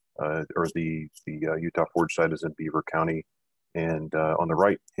County, or the Utah Forge site is in Beaver County, and on the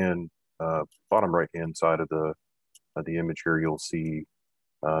right hand bottom right-hand side of the image here, you'll see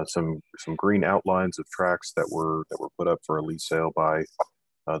some green outlines of tracks that were put up for a lease sale by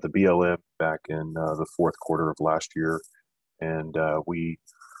the BLM back in the fourth quarter of last year, and we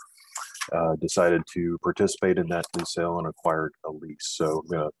decided to participate in that lease sale and acquired a lease. So I'm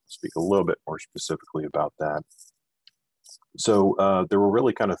going to speak a little bit more specifically about that. So there were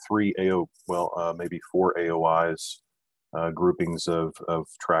really kind of maybe four AOIs, groupings of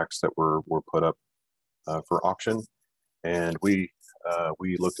tracks that were put up for auction, and we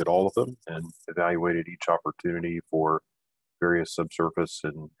looked at all of them and evaluated each opportunity for various subsurface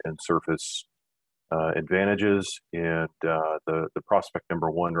and surface advantages. And the prospect number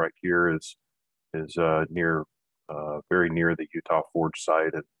one right here is very near the Utah Forge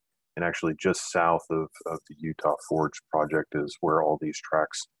site, and actually just south of the Utah Forge project is where all these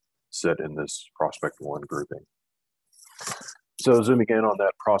tracks sit in this prospect one grouping. So zooming in on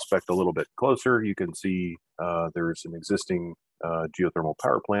that prospect a little bit closer, you can see there's an existing geothermal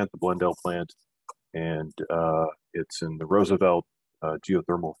power plant, the Blendell plant, and it's in the Roosevelt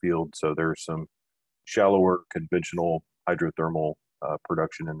geothermal field. So there's some shallower conventional hydrothermal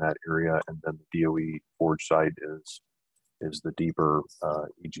production in that area, and then the DOE Forge site is the deeper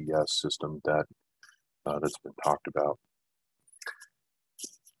EGS system that's been talked about.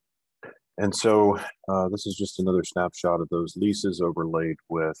 And so this is just another snapshot of those leases overlaid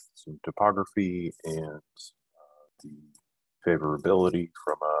with some topography and the favorability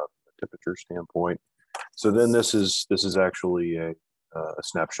from a temperature standpoint. So then this is actually a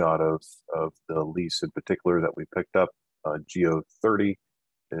snapshot of the lease in particular that we picked up. Geo 30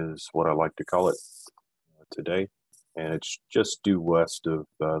 is what I like to call it today, and it's just due west of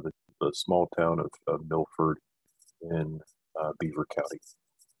the small town of Milford in Beaver County.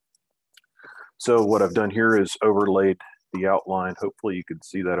 So what I've done here is overlaid the outline. Hopefully you can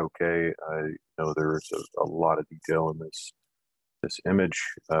see that okay. I know there's a lot of detail in this image,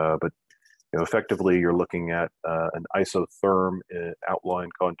 but effectively you're looking at an isotherm outline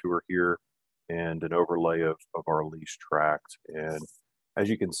contour here and an overlay of our lease tracts. And as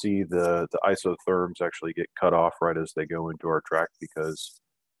you can see, the isotherms actually get cut off right as they go into our tract, because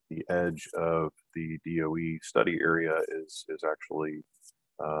the edge of the DOE study area is actually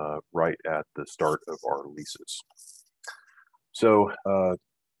right at the start of our leases. So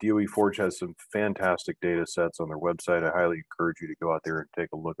DOE Forge has some fantastic data sets on their website. I highly encourage you to go out there and take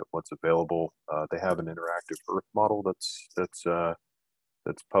a look at what's available. They have an interactive Earth model that's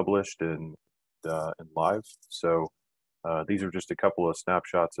published and live. So these are just a couple of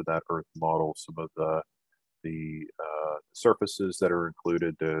snapshots of that Earth model. Some of the surfaces that are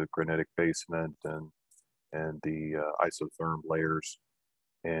included, the granitic basement and the isotherm layers.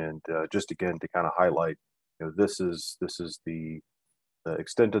 And just again to kind of highlight, this is the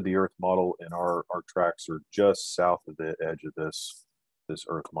extent of the Earth model, and our tracks are just south of the edge of this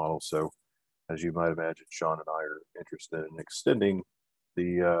Earth model. So as you might imagine, Sean and I are interested in extending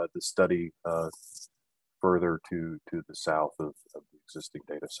the study further to the south of the existing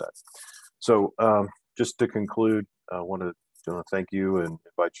data set. So just to conclude, I want to thank you and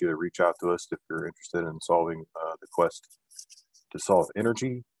invite you to reach out to us if you're interested in solving the quest to solve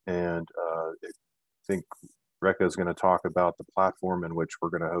energy. And I think Rehg is going to talk about the platform in which we're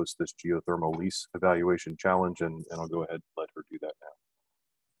going to host this geothermal lease evaluation challenge, and I'll go ahead and let her do that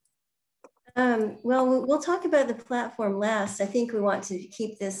now. Well, we'll talk about the platform last. I think we want to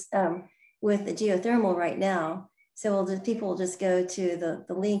keep this with the geothermal right now. So people will just go to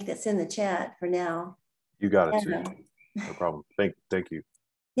the link that's in the chat for now. You got it, Susan. No problem. Thank you.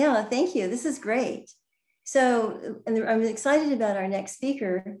 Yeah, thank you. This is great. So, and I'm excited about our next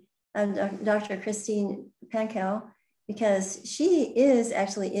speaker, Dr. Kristine Pankow, because she is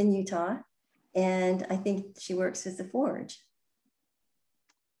actually in Utah, and I think she works with the Forge.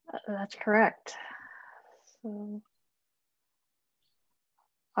 That's correct. So,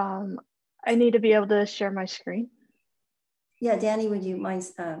 I need to be able to share my screen. Yeah, Danny, would you mind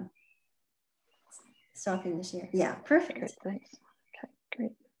stopping the share? Yeah, perfect. Great, thanks. Okay,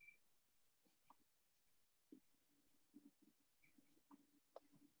 great.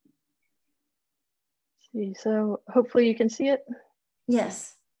 See, so hopefully you can see it.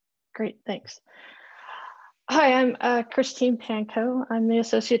 Yes. Great, thanks. Hi, I'm Kristine Pankow. I'm the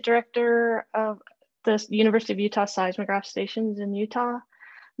Associate Director of the University of Utah Seismograph Stations in Utah.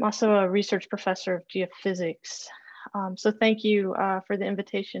 I'm also a research professor of geophysics. So thank you for the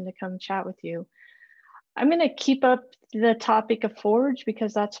invitation to come chat with you. I'm going to keep up the topic of Forge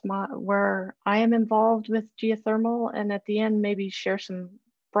because that's where I am involved with geothermal, and at the end maybe share some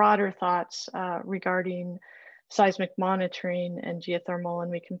broader thoughts regarding seismic monitoring and geothermal, and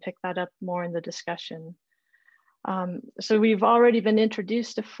we can pick that up more in the discussion. So we've already been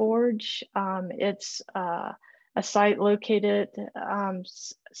introduced to Forge. It's a site located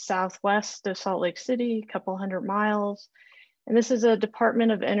southwest of Salt Lake City, a couple 100 miles. And this is a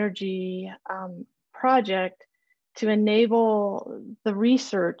Department of Energy project to enable the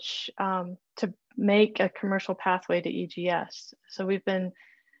research to make a commercial pathway to EGS. So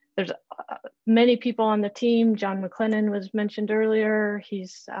there's many people on the team. John McLennan was mentioned earlier.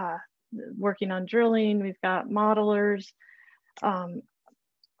 He's working on drilling. We've got modelers.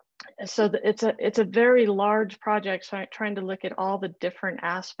 So it's a very large project, so trying to look at all the different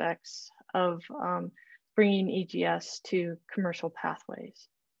aspects of bringing EGS to commercial pathways.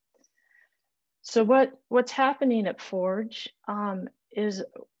 So what's happening at Forge is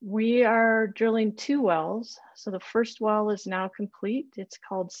we are drilling 2 wells. So the first well is now complete. It's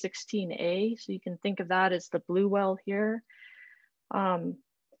called 16A. So you can think of that as the blue well here.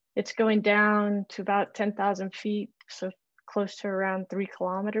 It's going down to about 10,000 feet. So close to around 3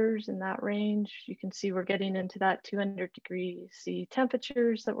 kilometers in that range. You can see we're getting into that 200°C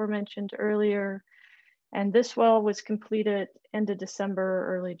temperatures that were mentioned earlier. And this well was completed end of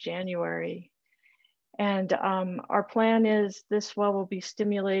December, early January. And our plan is this well will be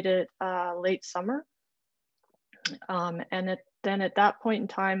stimulated late summer. And then at that point in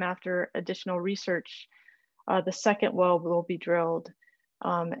time, after additional research, the second well will be drilled.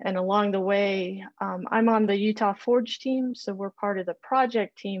 And along the way, I'm on the Utah Forge team, so we're part of the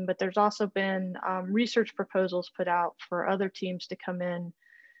project team, but there's also been research proposals put out for other teams to come in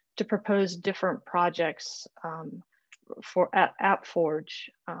to propose different projects at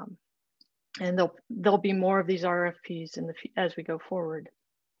Forge. And there'll be more of these RFPs as we go forward.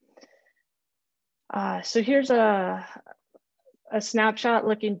 So here's a snapshot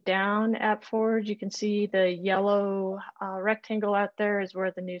looking down at Forge. You can see the yellow rectangle out there is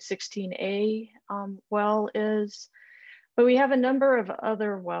where the new 16A well is. But we have a number of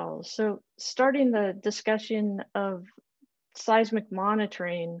other wells. So starting the discussion of seismic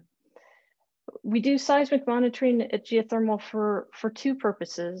monitoring, we do seismic monitoring at geothermal for 2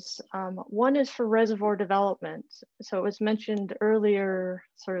 purposes. One is for reservoir development. So it was mentioned earlier,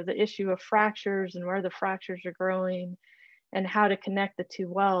 sort of the issue of fractures and where the fractures are growing and how to connect the 2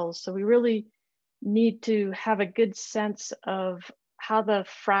 wells. So we really need to have a good sense of how the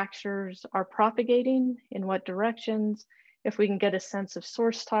fractures are propagating, in what directions. If we can get a sense of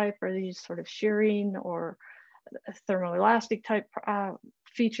source type, or these sort of shearing or thermoelastic type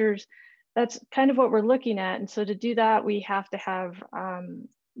features, that's kind of what we're looking at. And so to do that, we have to have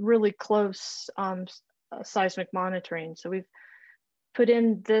really close seismic monitoring. So we've put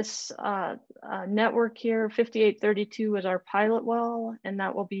in this network here. 5832 was our pilot well, and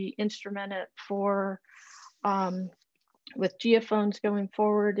that will be instrumented for with geophones going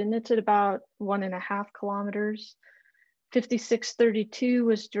forward, and it's at about 1.5 kilometers. 5632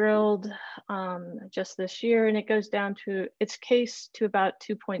 was drilled just this year, and it goes down to its case to about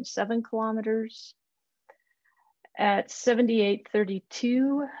 2.7 kilometers. At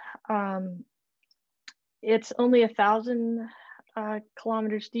 7832, it's only 1,000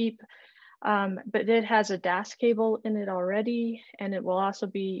 kilometers deep, but it has a DAS cable in it already, and it will also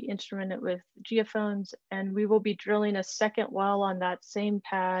be instrumented with geophones, and we will be drilling a second well on that same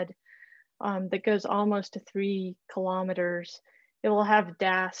pad that goes almost to 3 kilometers. It will have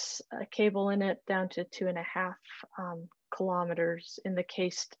DAS cable in it down to 2.5 kilometers in the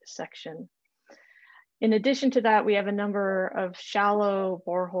cased section. In addition to that, we have a number of shallow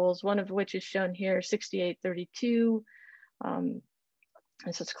boreholes, one of which is shown here, 6832. And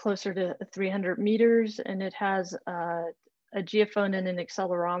so it's closer to 300 meters, and it has a geophone and an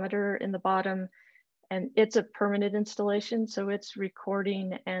accelerometer in the bottom. And it's a permanent installation, so it's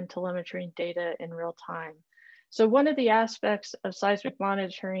recording and telemetering data in real time. So one of the aspects of seismic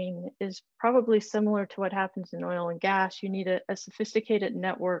monitoring is probably similar to what happens in oil and gas. You need a sophisticated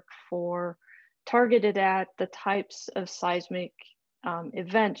network for targeted at the types of seismic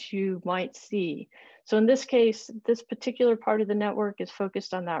events you might see. So in this case, this particular part of the network is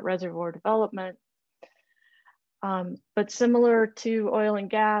focused on that reservoir development. But similar to oil and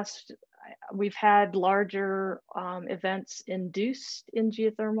gas, we've had larger events induced in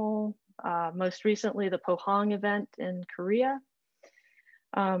geothermal, most recently the Pohang event in Korea,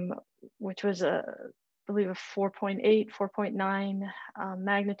 which was I believe a 4.8, 4.9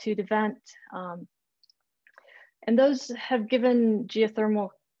 magnitude event. And those have given geothermal,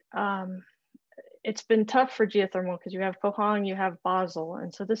 it's been tough for geothermal because you have Pohang, you have Basel.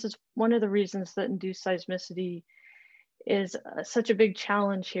 And so this is one of the reasons that induced seismicity is such a big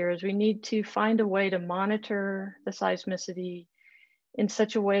challenge here, is we need to find a way to monitor the seismicity in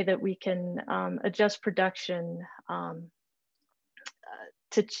such a way that we can adjust production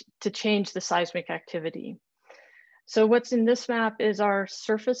to change the seismic activity. So what's in this map is our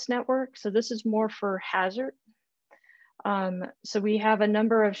surface network. So this is more for hazard. So we have a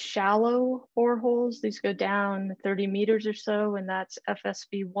number of shallow boreholes. These go down 30 meters or so, and that's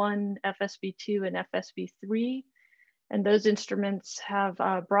FSB1, FSB2, and FSB3. And those instruments have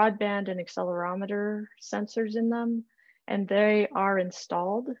broadband and accelerometer sensors in them, and they are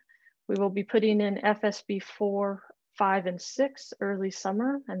installed. We will be putting in FSB4, 5, and 6 early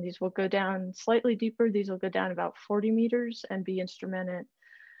summer, and these will go down slightly deeper. These will go down about 40 meters and be instrumented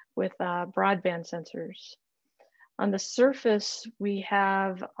with broadband sensors. On the surface, we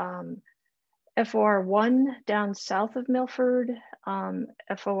have FOR1 down south of Milford,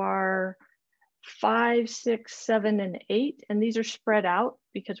 FOR 5, 6, 7, and 8, and these are spread out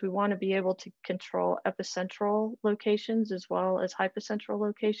because we want to be able to control epicentral locations as well as hypocentral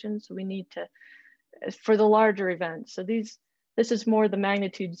locations. So we need to, for the larger events. So this is more the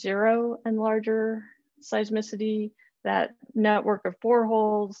magnitude 0 and larger seismicity. That network of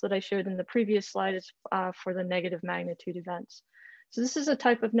boreholes that I showed in the previous slide is for the negative magnitude events. So this is a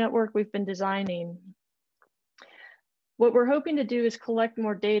type of network we've been designing. What we're hoping to do is collect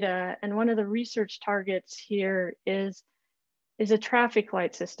more data, and one of the research targets here is a traffic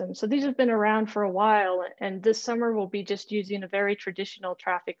light system. So these have been around for a while, and this summer we'll be just using a very traditional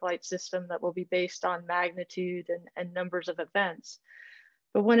traffic light system that will be based on magnitude and numbers of events.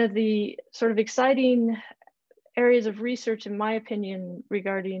 But one of the sort of exciting areas of research, in my opinion,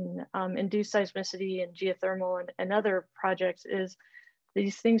 regarding induced seismicity and geothermal and other projects is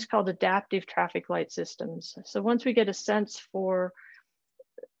these things called adaptive traffic light systems. So once we get a sense for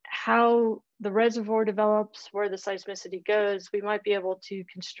how the reservoir develops, where the seismicity goes, we might be able to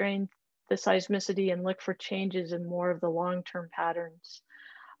constrain the seismicity and look for changes in more of the long-term patterns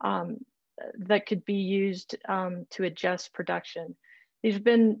that could be used to adjust production. These have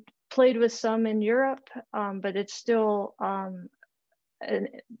been played with some in Europe, but it's still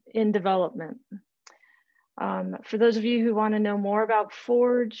in development. For those of you who want to know more about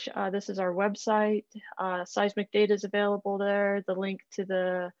Forge, this is our website. Seismic data is available there. The link to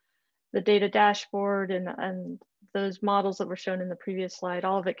the data dashboard and those models that were shown in the previous slide,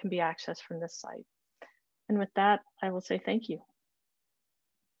 all of it can be accessed from this site. And with that, I will say thank you.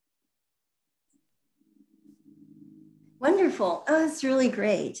 Wonderful. Oh, that's really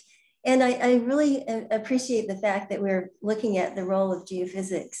great. And I really appreciate the fact that we're looking at the role of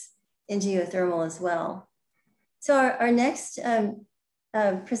geophysics in geothermal as well. So our next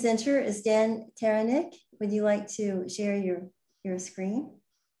presenter is Dan Taranik. Would you like to share your screen?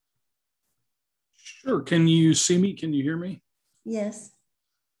 Sure. Can you see me? Can you hear me? Yes.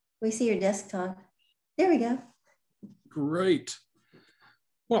 We see your desktop. There we go. Great.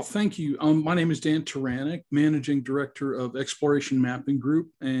 Well, thank you. My name is Dan Taranik, Managing Director of Exploration Mapping Group,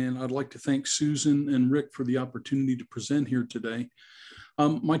 and I'd like to thank Susan and Rick for the opportunity to present here today.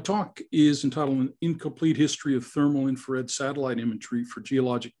 My talk is entitled An Incomplete History of Thermal Infrared Satellite Imagery for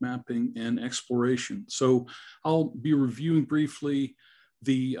Geologic Mapping and Exploration. So I'll be reviewing briefly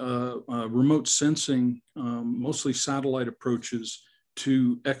the remote sensing, mostly satellite approaches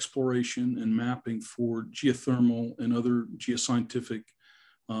to exploration and mapping for geothermal and other geoscientific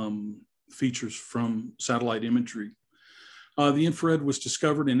features from satellite imagery. The infrared was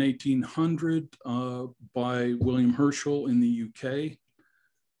discovered in 1800 by William Herschel in the UK.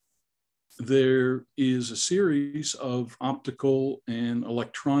 There is a series of optical and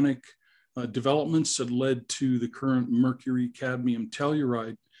electronic developments that led to the current mercury cadmium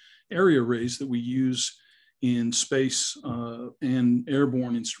telluride area arrays that we use in space and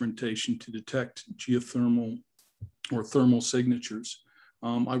airborne instrumentation to detect geothermal or thermal signatures.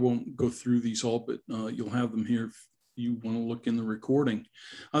 I won't go through these all, but you'll have them here if you want to look in the recording.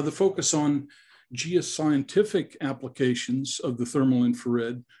 The focus on geoscientific applications of the thermal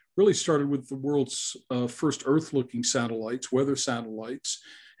infrared really started with the world's first Earth-looking satellites, weather satellites,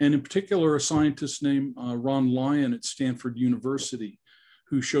 and in particular, a scientist named Ron Lyon at Stanford University,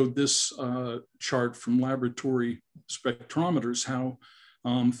 who showed this chart from laboratory spectrometers, how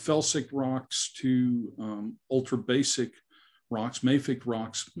felsic rocks to ultra-basic rocks, mafic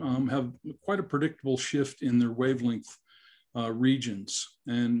rocks, have quite a predictable shift in their wavelength regions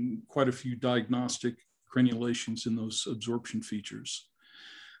and quite a few diagnostic crenulations in those absorption features.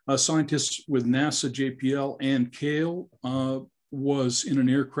 Scientists with NASA, JPL, and Kale was in an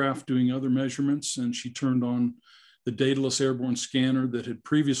aircraft doing other measurements, and she turned on the dataless airborne scanner that had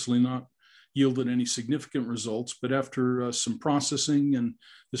previously not yielded any significant results. But after some processing and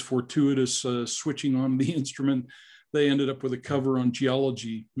this fortuitous switching on the instrument, they ended up with a cover on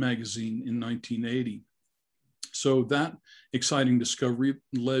Geology magazine in 1980. So that exciting discovery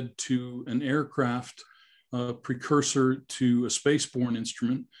led to an aircraft precursor to a spaceborne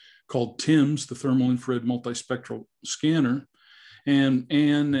instrument called TIMS, the Thermal Infrared Multispectral Scanner. And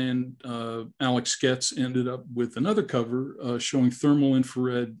Anne and Alex Getz ended up with another cover showing thermal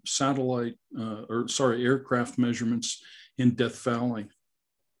infrared satellite, aircraft measurements in Death Valley.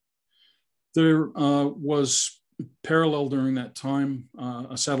 There was parallel during that time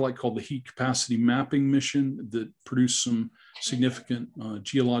a satellite called the Heat Capacity Mapping Mission that produced some significant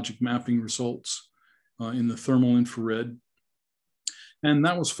geologic mapping results in the thermal infrared. And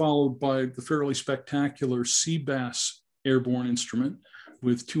that was followed by the fairly spectacular CBAS airborne instrument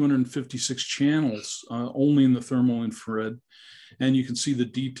with 256 channels only in the thermal infrared. And you can see the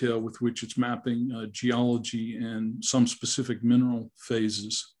detail with which it's mapping geology and some specific mineral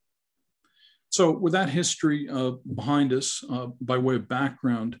phases. So with that history behind us, by way of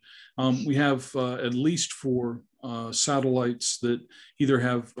background, we have at least 4 satellites that either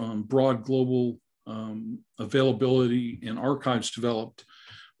have broad global availability and archives developed,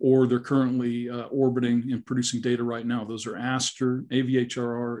 or they're currently orbiting and producing data right now. Those are ASTER,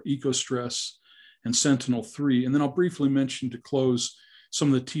 AVHRR, EcoStress, and Sentinel-3. And then I'll briefly mention to close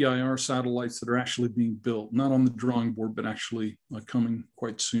some of the TIR satellites that are actually being built, not on the drawing board, but actually coming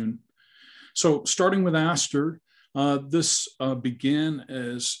quite soon. So starting with ASTER, this began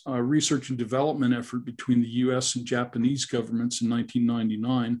as a research and development effort between the US and Japanese governments in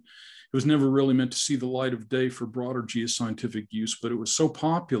 1999. It was never really meant to see the light of day for broader geoscientific use, but it was so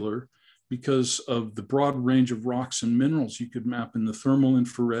popular because of the broad range of rocks and minerals you could map in the thermal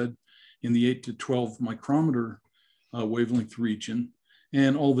infrared in the 8 to 12 micrometer wavelength region,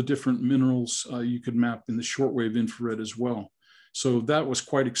 and all the different minerals you could map in the shortwave infrared as well. So that was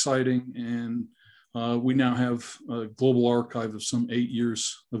quite exciting, and we now have a global archive of some 8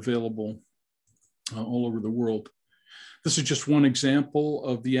 years available all over the world. This is just one example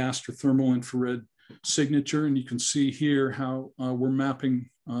of the ASTER thermal infrared signature, and you can see here how we're mapping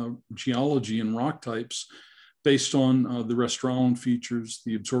geology and rock types based on the Restaurant features,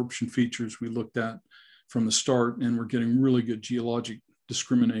 the absorption features we looked at from the start, and we're getting really good geologic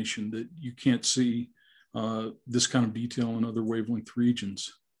discrimination that you can't see this kind of detail in other wavelength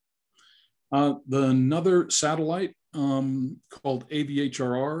regions. Another satellite called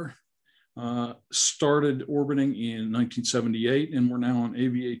AVHRR started orbiting in 1978, and we're now on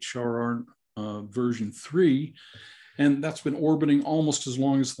AVHRR version 3. And that's been orbiting almost as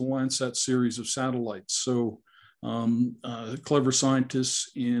long as the Landsat series of satellites. So clever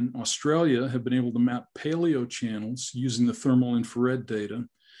scientists in Australia have been able to map paleo channels using the thermal infrared data.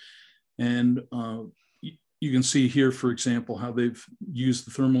 And you can see here, for example, how they've used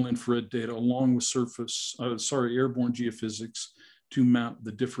the thermal infrared data along with airborne geophysics to map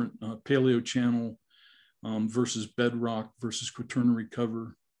the different paleo channel versus bedrock versus quaternary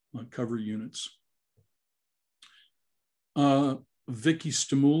cover units. Vicky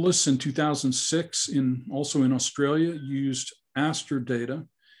Stimoulis in 2006, also in Australia, used ASTER data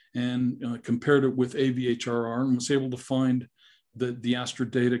and compared it with AVHRR and was able to find that the ASTER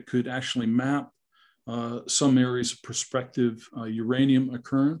data could actually map some areas of prospective uranium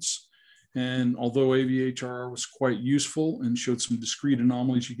occurrence. And although AVHRR was quite useful and showed some discrete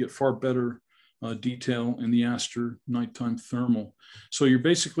anomalies, you get far better detail in the ASTER nighttime thermal. So you're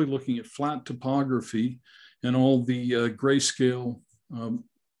basically looking at flat topography, and all the grayscale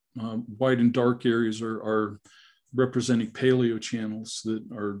white and dark areas are representing paleo channels that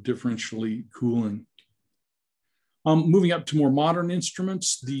are differentially cooling. Moving up to more modern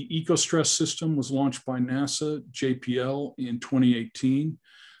instruments, the EcoStress system was launched by NASA JPL in 2018.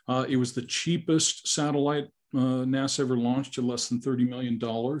 It was the cheapest satellite NASA ever launched at less than $30 million.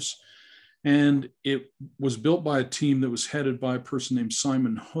 And it was built by a team that was headed by a person named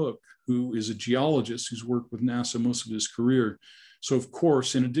Simon Hook, who is a geologist who's worked with NASA most of his career. So of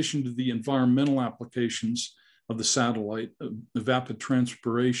course, in addition to the environmental applications of the satellite,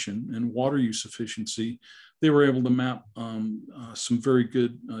 evapotranspiration and water use efficiency, they were able to map some very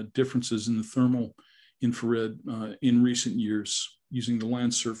good differences in the thermal infrared in recent years using the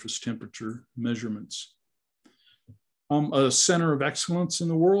land surface temperature measurements. A center of excellence in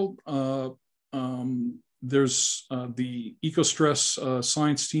the world. There's the EcoStress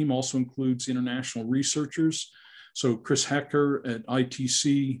science team also includes international researchers. So Chris Hecker at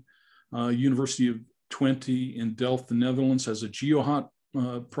ITC, University of Twente in Delft, the Netherlands, has a GeoHot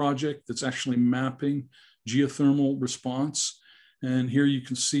project that's actually mapping geothermal response. And here you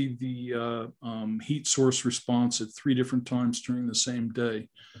can see the heat source response at 3 different times during the same day.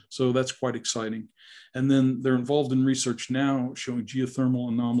 So that's quite exciting. And then they're involved in research now showing geothermal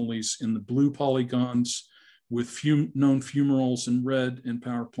anomalies in the blue polygons with known fumaroles in red and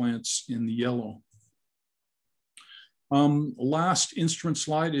power plants in the yellow. Last instrument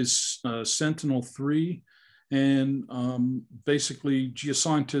slide is Sentinel-3. And basically,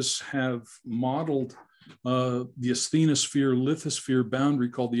 geoscientists have modeled the asthenosphere lithosphere boundary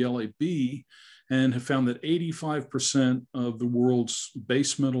called the LAB, and have found that 85% of the world's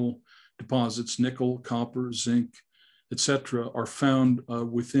base metal deposits, nickel, copper, zinc, etc., are found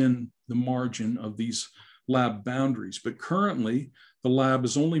within the margin of these lab boundaries. But currently, the lab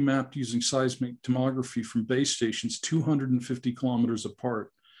is only mapped using seismic tomography from base stations 250 kilometers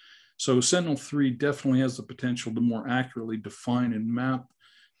apart. So Sentinel-3 definitely has the potential to more accurately define and map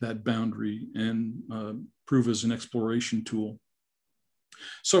that boundary and prove as an exploration tool.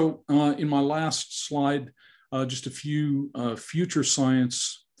 So in my last slide, just a few future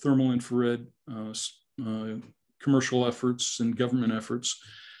science, thermal infrared commercial efforts and government efforts.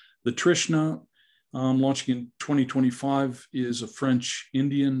 The Trishna, launching in 2025, is a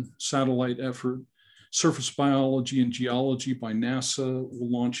French-Indian satellite effort. Surface Biology and Geology by NASA will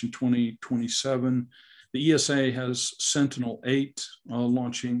launch in 2027. The ESA has Sentinel-8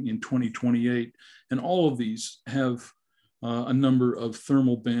 launching in 2028. And all of these have a number of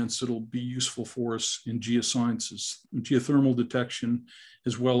thermal bands that will be useful for us in geosciences, geothermal detection,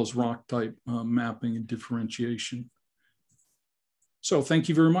 as well as rock type mapping and differentiation. So thank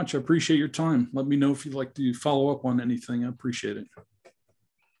you very much. I appreciate your time. Let me know if you'd like to follow up on anything. I appreciate it.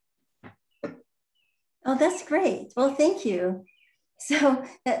 Oh, that's great. Well, thank you. So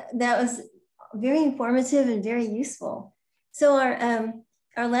that was very informative and very useful. So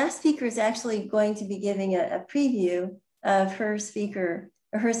our last speaker is actually going to be giving a preview of her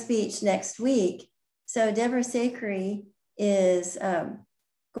speech next week. So Deborah Sakri is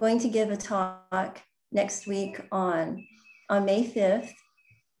going to give a talk next week on May 5th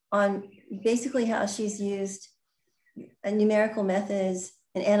on basically how she's used numerical methods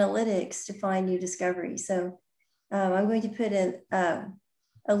and analytics to find new discoveries. So I'm going to put in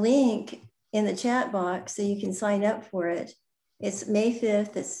a link in the chat box so you can sign up for it. It's May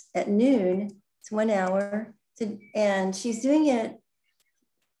 5th, it's at noon, it's 1 hour. And she's doing it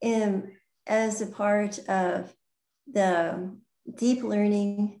as a part of the deep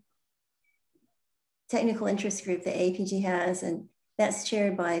learning technical interest group that AAPG has, and that's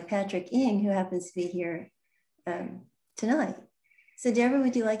chaired by Patrick Ng, who happens to be here tonight. So Deborah,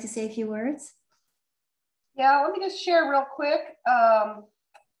 would you like to say a few words? Yeah, let me just share real quick.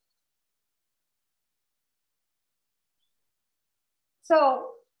 So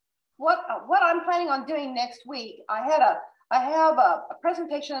what I'm planning on doing next week, I have a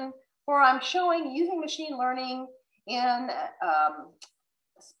presentation where I'm showing using machine learning in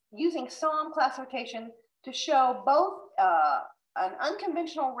using SOM classification to show both an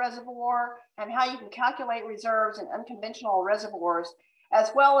unconventional reservoir and how you can calculate reserves in unconventional reservoirs,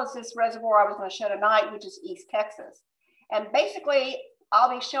 as well as this reservoir I was going to show tonight, which is East Texas. And basically,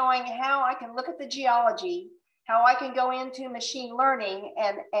 I'll be showing how I can look at the geology, how I can go into machine learning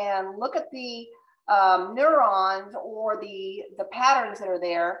and look at the neurons or the patterns that are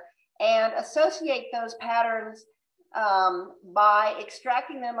there and associate those patterns by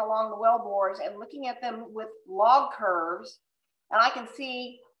extracting them along the wellbores and looking at them with log curves. And I can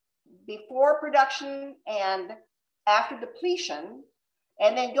see before production and after depletion,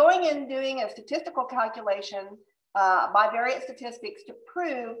 and then going and doing a statistical calculation by various statistics to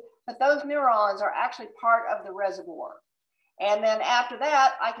prove that those neurons are actually part of the reservoir. And then after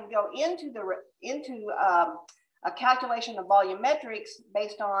that, I can go into a calculation of volumetrics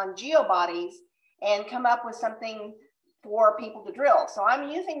based on geobodies and come up with something for people to drill. So I'm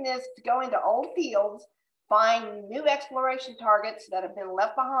using this to go into old fields, find new exploration targets that have been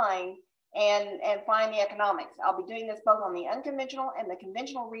left behind, and find the economics. I'll be doing this both on the unconventional and the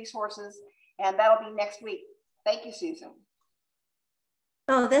conventional resources, and that'll be next week. Thank you, Susan.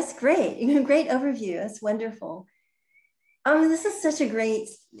 Oh, that's great. Great overview. That's wonderful. This is such a great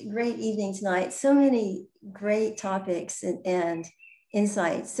evening tonight. So many great topics and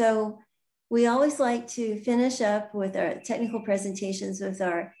insights. So we always like to finish up with our technical presentations with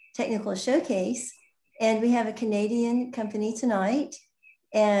our technical showcase. And we have a Canadian company tonight,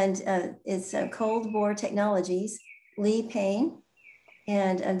 and it's Cold Bore Technologies, Lee Payne.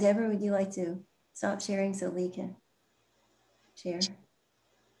 And Deborah, would you like to stop sharing so Lee can share?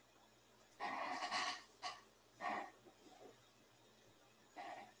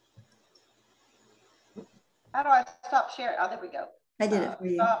 How do I stop sharing? Oh, there we go. I did it for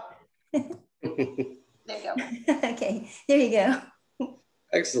you. There you go. Okay, there you go.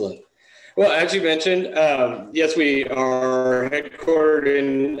 Excellent. Well, as you mentioned, yes, we are headquartered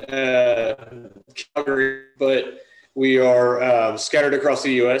in Calgary, but we are scattered across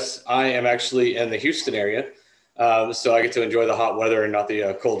the U.S. I am actually in the Houston area, so I get to enjoy the hot weather and not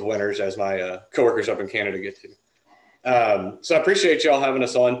the cold winters as my coworkers up in Canada get to. So I appreciate y'all having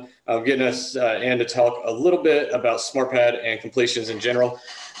us on, getting us in to talk a little bit about SmartPad and completions in general.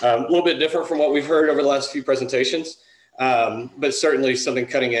 A little bit different from what we've heard over the last few presentations, but certainly something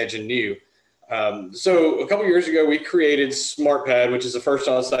cutting edge and new. So a couple years ago, we created SmartPad, which is the first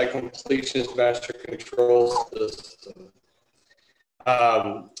on-site completions master control system.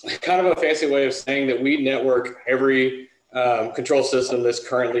 Kind of a fancy way of saying that we network every control system that's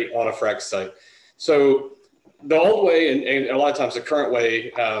currently on a frac site. So the old way, and a lot of times the current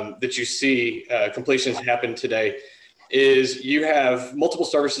way that you see completions happen today, is you have multiple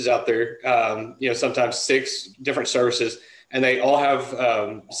services out there, you know, sometimes 6 different services, and they all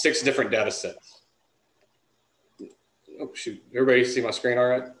have 6 different data sets. Oh, shoot. Everybody see my screen all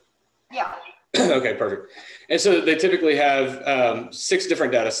right? Yeah. Okay, perfect. And so they typically have 6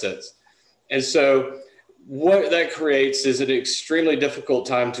 different data sets. And so what that creates is an extremely difficult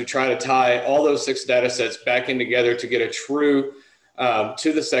time to try to tie all those 6 data sets back in together to get a true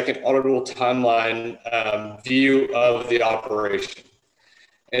to the second auditable timeline view of the operation.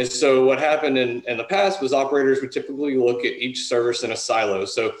 And so what happened in the past was operators would typically look at each service in a silo.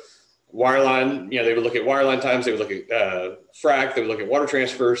 So wireline, you know, they would look at wireline times, they would look at frac, they would look at water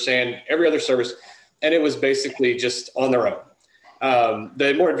transfer, sand, every other service, and it was basically just on their own.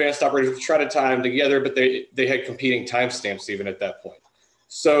 The more advanced operators would try to tie them together, but they had competing timestamps even at that point.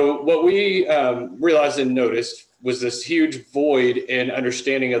 So what we realized and noticed was this huge void in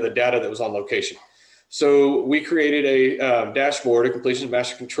understanding of the data that was on location. So we created a dashboard, a completions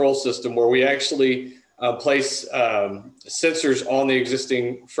master control system, where we actually place sensors on the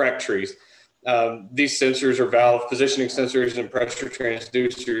existing frac trees. These sensors are valve positioning sensors and pressure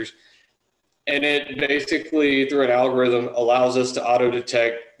transducers. And it basically, through an algorithm, allows us to auto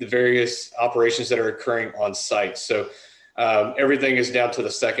detect the various operations that are occurring on site. So everything is down to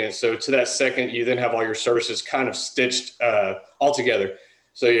the second. So to that second, you then have all your services kind of stitched all together.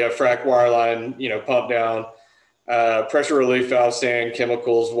 So you have frac, wireline, you know, pump down, pressure relief valve, sand,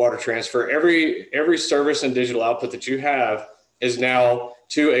 chemicals, water transfer. Every service and digital output that you have is now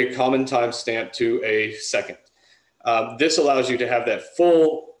to a common timestamp to a second. This allows you to have that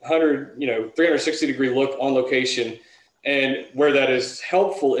full 360-degree look on location. And where that is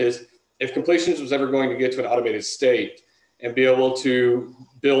helpful is if completions was ever going to get to an automated state and be able to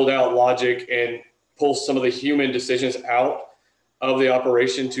build out logic and pull some of the human decisions out of the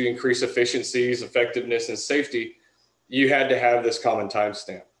operation to increase efficiencies, effectiveness, and safety, you had to have this common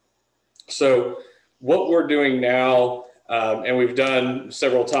timestamp. So what we're doing now, and we've done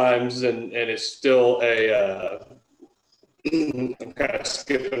several times, and it's still a, I'm kind of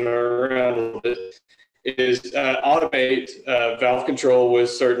skipping around a little bit, is automate valve control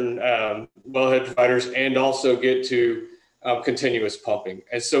with certain wellhead providers and also get to continuous pumping.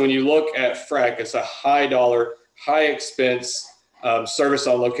 And so when you look at frac, it's a high dollar, high expense service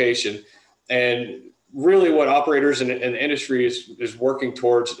on location. And really what operators in the industry is working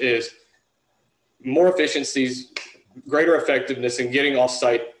towards is more efficiencies, greater effectiveness, and getting off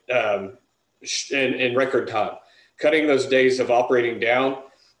site in record time, cutting those days of operating down.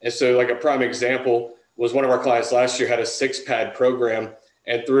 And so like a prime example was one of our clients last year had a 6-pad program,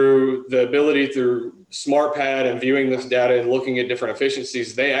 and through the ability through SmartPad and viewing this data and looking at different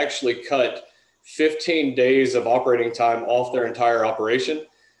efficiencies, they actually cut 15 days of operating time off their entire operation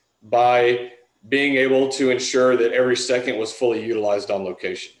by being able to ensure that every second was fully utilized on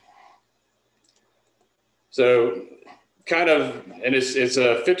location. So kind of, and it's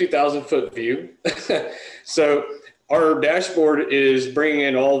a 50,000 foot view. So our dashboard is bringing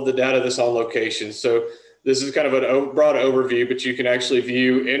in all of the data that's on location. So this is kind of a broad overview, but you can actually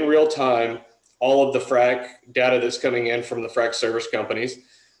view in real time all of the frac data that's coming in from the frac service companies.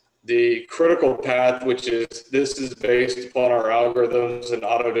 The critical path, which is this is based upon our algorithms and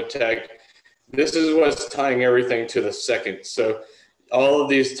auto detect. This is what's tying everything to the second. So all of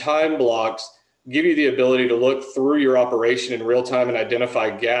these time blocks give you the ability to look through your operation in real time and identify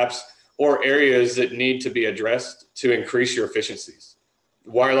gaps or areas that need to be addressed to increase your efficiencies.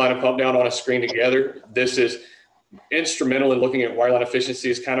 Wireline and pump down on a screen together. This is instrumental in looking at wireline efficiency.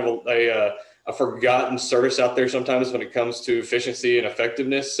 It's kind of a forgotten service out there sometimes when it comes to efficiency and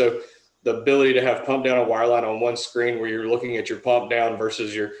effectiveness. So the ability to have pump down and wireline on one screen where you're looking at your pump down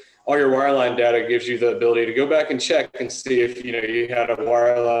versus your all your wireline data gives you the ability to go back and check and see if you had a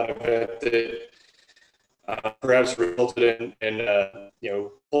wireline event that perhaps resulted in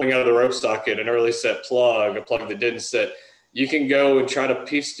pulling out of the rope socket, an early set plug, a plug that didn't set. You can go and try to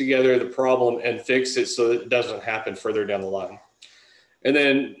piece together the problem and fix it so that it doesn't happen further down the line. And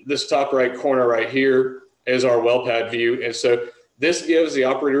then this top right corner right here is our well pad view. And so this gives the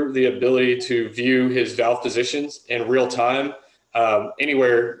operator the ability to view his valve positions in real time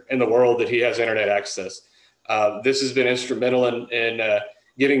anywhere in the world that he has internet access. This has been instrumental in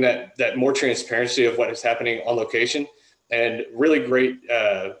giving that more transparency of what is happening on location, and really great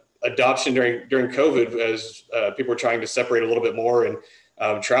adoption during COVID as people were trying to separate a little bit more, and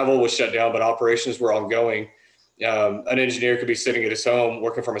travel was shut down, but operations were ongoing. An engineer could be sitting at his home,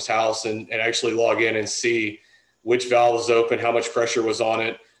 working from his house, and actually log in and see which valve was open, how much pressure was on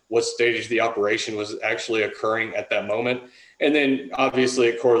it, what stage the operation was actually occurring at that moment. And then obviously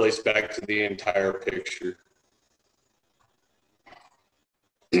it correlates back to the entire picture.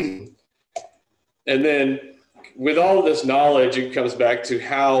 And then with all of this knowledge, it comes back to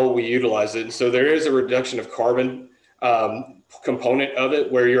how we utilize it. And so there is a reduction of carbon component of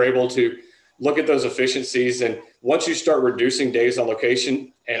it, where you're able to look at those efficiencies. And once you start reducing days on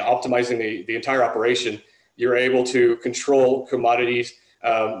location and optimizing the entire operation, you're able to control commodities.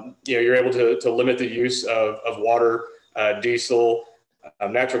 You're able to limit the use of water, diesel,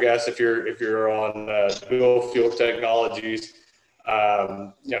 natural gas if you're on dual fuel technologies.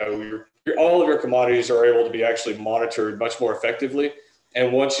 All of your commodities are able to be actually monitored much more effectively.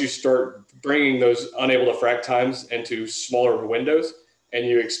 And once you start bringing those unable to frac times into smaller windows and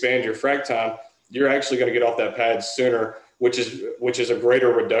you expand your frac time, you're actually going to get off that pad sooner, which is a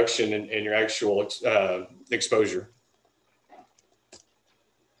greater reduction in your actual exposure.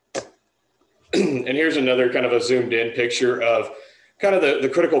 And here's another kind of a zoomed in picture of kind of the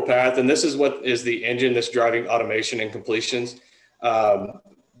critical path. And this is what is the engine that's driving automation and completions.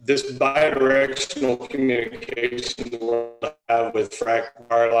 This bidirectional communication we'll have with frac,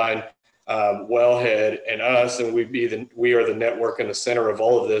 wireline, wellhead, and us, and we are the network in the center of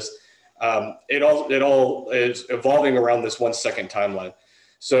all of this. It all is evolving around this 1 second timeline.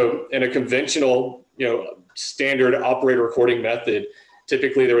 So in a conventional, standard operator recording method,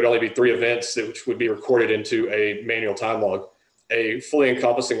 typically there would only be 3 events which would be recorded into a manual time log: a fully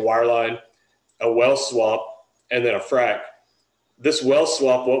encompassing wireline, a well swap, and then a frac. This well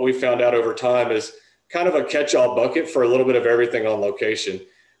swap, what we found out over time, is kind of a catch-all bucket for a little bit of everything on location.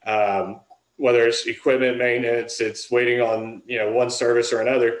 Whether it's equipment maintenance, it's waiting on one service or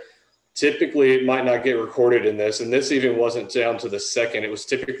another. Typically, it might not get recorded in this, and this even wasn't down to the second. It was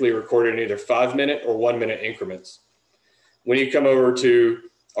typically recorded in either 5-minute or 1-minute increments. When you come over to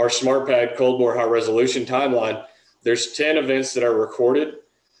our SmartPad cold bore high resolution timeline, there's 10 events that are recorded,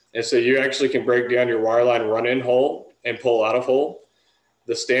 and so you actually can break down your wireline run-in hole and pull out of hole,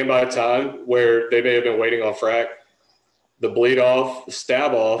 the standby time where they may have been waiting on frac, the bleed off, the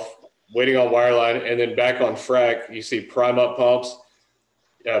stab off, waiting on wireline, and then back on frac. You see prime up pumps,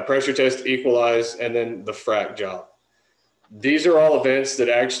 pressure test, equalize, and then the frac job. These are all events that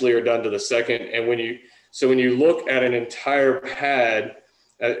actually are done to the second. And when you look at an entire pad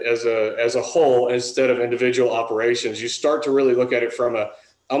as a whole instead of individual operations, you start to really look at it from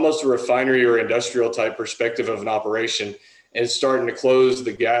almost a refinery or industrial type perspective of an operation, and starting to close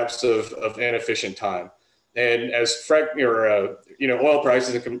the gaps of inefficient time. And as oil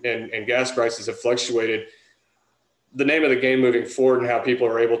prices and gas prices have fluctuated, the name of the game moving forward and how people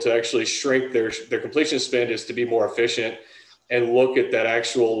are able to actually shrink their completion spend is to be more efficient and look at that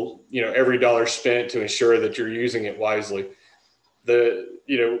actual, every dollar spent to ensure that you're using it wisely.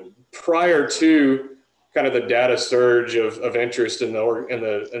 Prior to kind of the data surge of interest in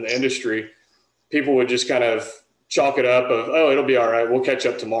the industry, people would just kind of chalk it up of, oh, it'll be all right, we'll catch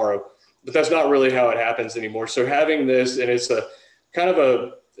up tomorrow. But that's not really how it happens anymore. So having this, and it's a kind of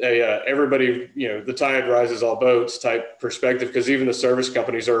a everybody, the tide rises all boats type perspective, because even the service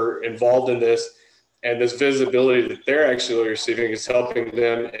companies are involved in this, and this visibility that they're actually receiving is helping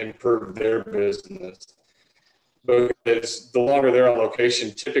them improve their business. Because the longer they're on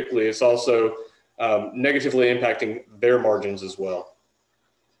location, typically it's also negatively impacting their margins as well.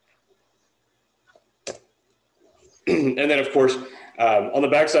 And then of course, on the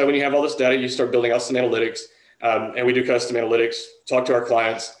backside, when you have all this data, you start building out some analytics, and we do custom analytics, talk to our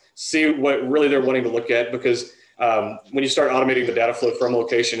clients, see what really they're wanting to look at, because when you start automating the data flow from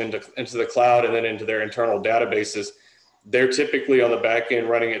location into the cloud and then into their internal databases, they're typically on the back end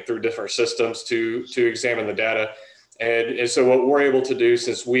running it through different systems to examine the data. And so what we're able to do,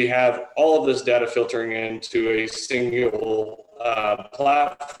 since we have all of this data filtering into a single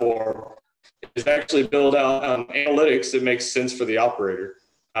platform is actually build out analytics that makes sense for the operator.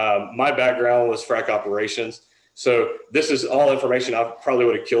 My background was frac operations. So this is all information I probably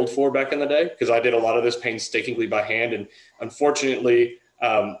would have killed for back in the day, because I did a lot of this painstakingly by hand. And unfortunately,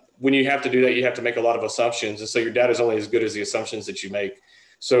 when you have to do that, you have to make a lot of assumptions. And so your data is only as good as the assumptions that you make.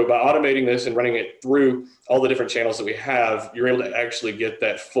 So by automating this and running it through all the different channels that we have, you're able to actually get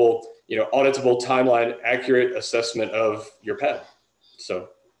that full, auditable, timeline, accurate assessment of your pad. So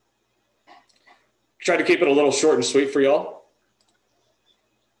try to keep it a little short and sweet for y'all.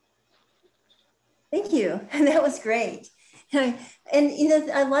 Thank you. That was great. And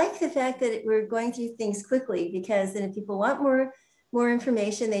I like the fact that we're going through things quickly, because then if people want more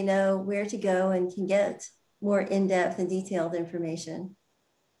information, they know where to go and can get more in-depth and detailed information.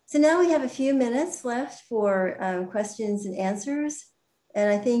 So now we have a few minutes left for questions and answers. And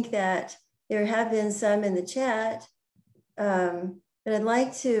I think that there have been some in the chat, but I'd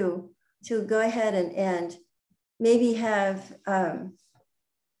like to go ahead and maybe have,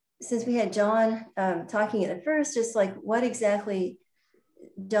 since we had John talking at first, just like what exactly,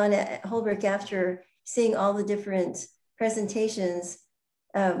 John Holbrook, after seeing all the different presentations,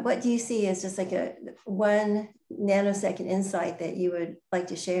 what do you see as just like a 1 nanosecond insight that you would like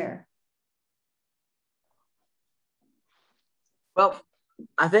to share? Well,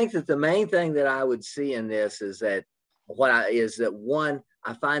 I think that the main thing that I would see in this is that one,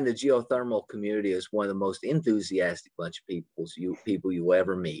 I find the geothermal community is one of the most enthusiastic bunch of people you will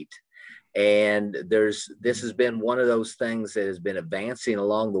ever meet. And this has been one of those things that has been advancing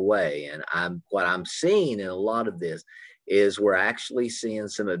along the way. And what I'm seeing in a lot of this is we're actually seeing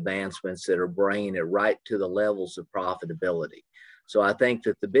some advancements that are bringing it right to the levels of profitability. So I think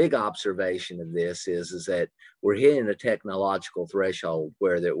that the big observation of this is that we're hitting a technological threshold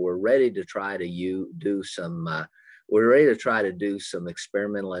where that we're ready to try to do some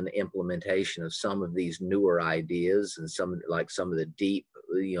experimental and implementation of some of these newer ideas, and some of the deep,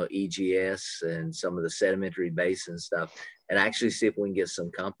 EGS and some of the sedimentary basin stuff, and actually see if we can get some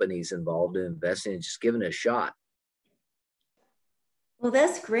companies involved in investing and just giving it a shot. Well,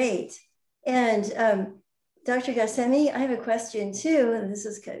 that's great. And Dr. Ghassemi, I have a question too, and this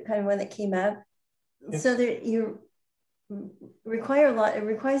is kind of one that came up. Yes. So it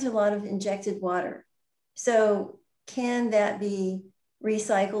requires a lot of injected water. So can that be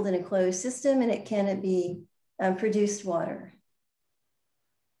recycled in a closed system, and can it be produced water?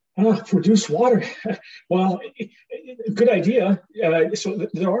 Produce water. Well, good idea. So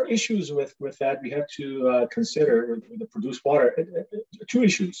there are issues with that we have to consider with the produced water. 2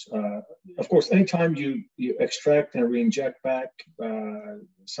 issues. Of course, anytime you extract and re-inject back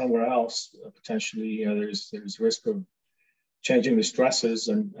somewhere else, potentially there's risk of changing the stresses,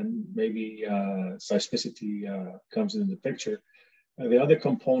 and maybe seismicity comes into the picture. The other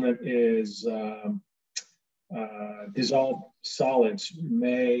component is dissolved solids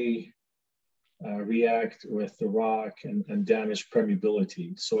may react with the rock and damage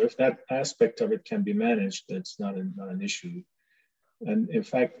permeability. So if that aspect of it can be managed, that's not an issue. And in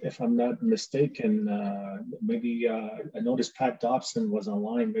fact, if I'm not mistaken, maybe I noticed Pat Dobson was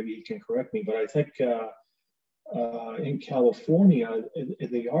online, maybe he can correct me, but I think in California,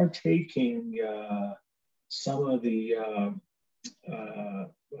 they are taking some of the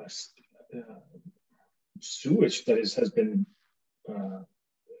sewage that has been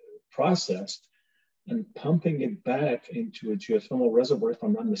processed and pumping it back into a geothermal reservoir, if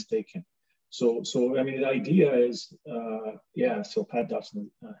I'm not mistaken. So I mean, the idea is, so Pat Dobson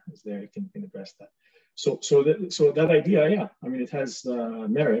is there, he can address that. So that idea, yeah, I mean, it has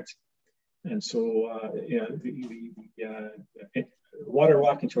merit. And so, the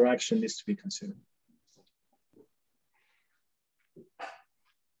water-rock interaction needs to be considered.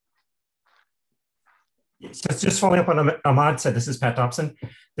 So just following up on what Ahmad said, this is Pat Dobson.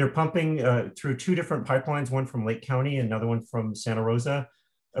 They're pumping through 2 different pipelines, one from Lake County, another one from Santa Rosa,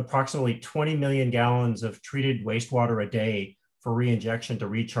 approximately 20 million gallons of treated wastewater a day for re-injection to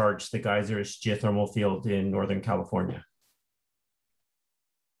recharge the Geysers geothermal field in Northern California.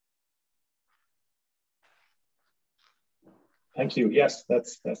 Thank you. Yes,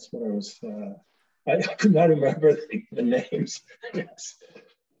 that's what I was, I could not remember the names. Yes.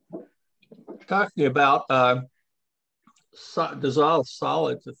 Talking about dissolved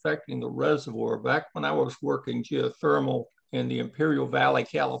solids affecting the reservoir, back when I was working geothermal in the Imperial Valley,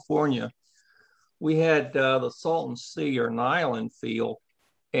 California, we had the Salton Sea or Nylon field,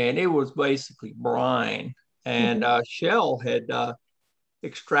 and it was basically brine. And Shell had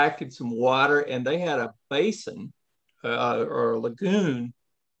extracted some water, and they had a basin or a lagoon,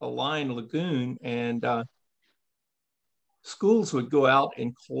 a lined lagoon, and schools would go out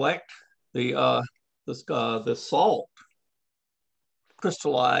and collect the salt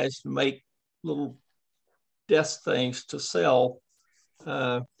crystallized and make little desk things to sell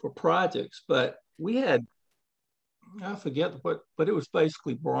for projects. But we had, I forget what, but it was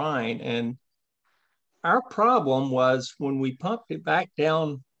basically brine. And our problem was when we pumped it back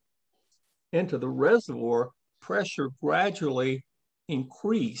down into the reservoir, pressure gradually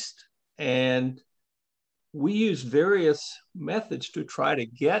increased. And we used various methods to try to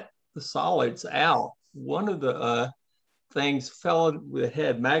get the solids out. One of the things, fellow that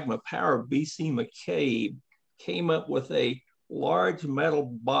had magma power, B.C. McCabe, came up with a large metal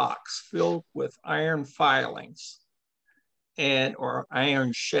box filled with iron filings or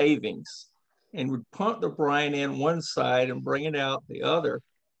iron shavings, and would pump the brine in one side and bring it out the other.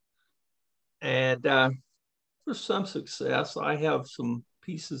 And for some success, I have some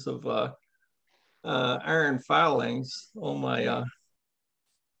pieces of iron filings on my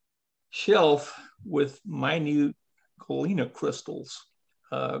shelf with minute galena crystals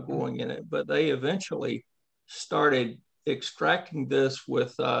growing in it, but they eventually started extracting this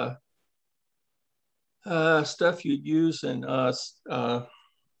with stuff you'd use in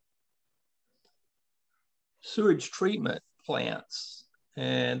sewage treatment plants,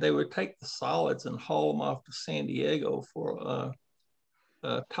 and they would take the solids and haul them off to San Diego for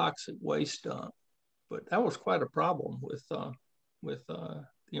a toxic waste dump. But that was quite a problem with the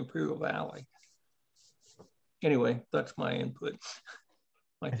Imperial Valley. Anyway, that's my input.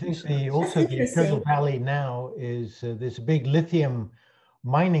 I think also the Imperial Valley now is there's a big lithium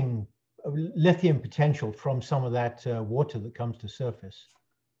mining, lithium potential from some of that water that comes to surface.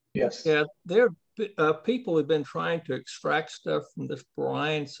 Yes. Yeah, there people have been trying to extract stuff from this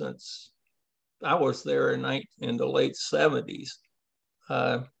brine since I was there in the late 70s.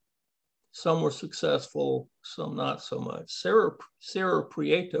 Some were successful, some not so much. Cerro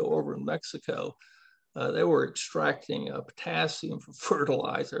Prieto over in Mexico, they were extracting potassium for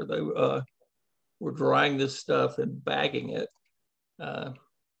fertilizer. They were drying this stuff and bagging it.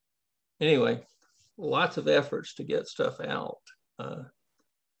 Anyway, lots of efforts to get stuff out.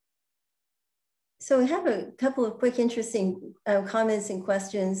 So we have a couple of quick, interesting comments and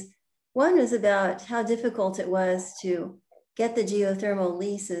questions. One was about how difficult it was to get the geothermal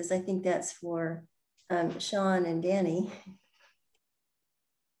leases. I think that's for Sean and Danny.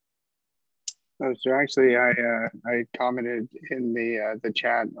 Oh, so actually, I commented in the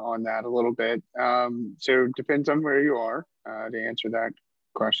chat on that a little bit. So it depends on where you are to answer that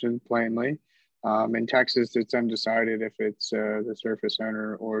question plainly. In Texas, it's undecided if it's the surface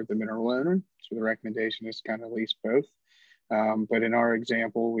owner or the mineral owner. So the recommendation is kind of lease both. But in our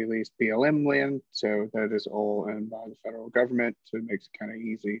example, we lease BLM land. So that is all owned by the federal government. So it makes it kind of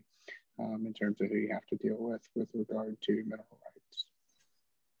easy in terms of who you have to deal with regard to mineral rights.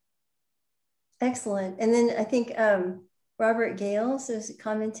 Excellent. And then I think Robert Gales is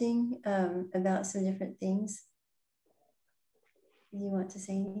commenting about some different things. Do you want to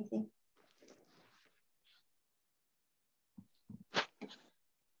say anything?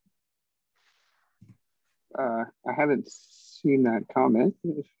 I haven't seen that comment.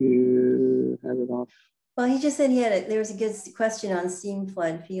 If you have it off. Well, he just said there was a good question on steam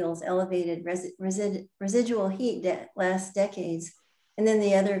flood fields, elevated residual heat last decades. And then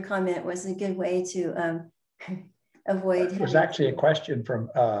the other comment was a good way to avoid. It was actually a question from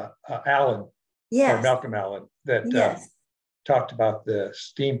Alan, yes, or Malcolm Allen, that yes, talked about the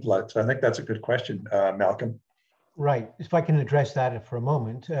steam flood. So I think that's a good question, Malcolm. Right. If I can address that for a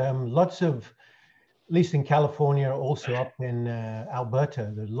moment. Lots of, at least in California, also up in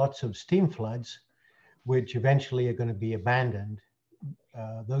Alberta, there's lots of steam floods, which eventually are going to be abandoned.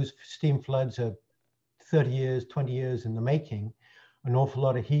 Those steam floods are 30 years, 20 years in the making. An awful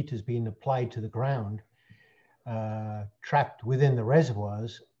lot of heat has been applied to the ground, trapped within the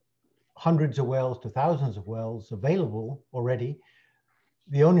reservoirs, hundreds of wells to thousands of wells available already.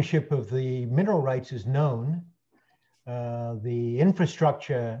 The ownership of the mineral rights is known. The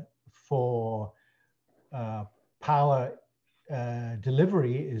infrastructure for power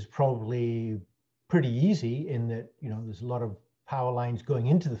delivery is probably pretty easy in that, there's a lot of power lines going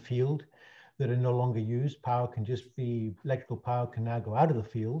into the field that are no longer used. Electrical power can now go out of the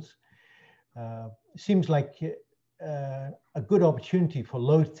fields. Seems like a good opportunity for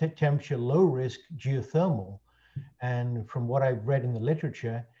low temperature, low risk geothermal. And from what I've read in the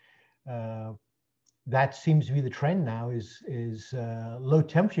literature, that seems to be the trend now is low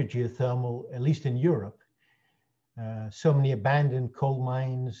temperature geothermal, at least in Europe. So many abandoned coal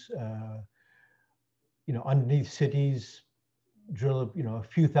mines, underneath cities, drill, a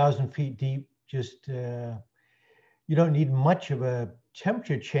few thousand feet deep, just, you don't need much of a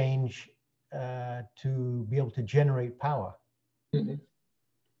temperature change to be able to generate power. Mm-hmm.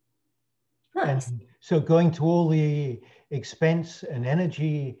 Nice. And so going to all the expense and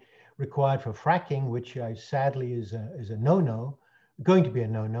energy required for fracking, which sadly is a no-no, going to be a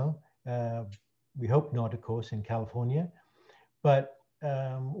no-no. We hope not, of course, in California. But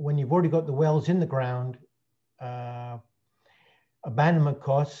when you've already got the wells in the ground, abandonment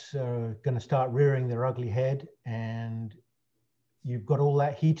costs are going to start rearing their ugly head, and you've got all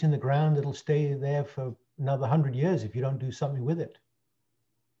that heat in the ground that'll stay there for another 100 years if you don't do something with it.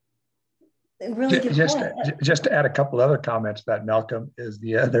 Really good point. Just to add a couple other comments to that, Malcolm, is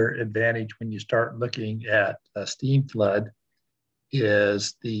the other advantage when you start looking at a steam flood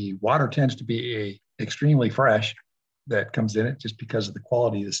is the water tends to be extremely fresh that comes in it just because of the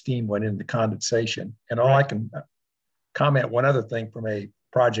quality of the steam went in the condensation. And all I can comment one other thing from a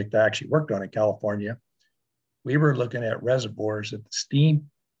project I actually worked on in California. We were looking at reservoirs that the steam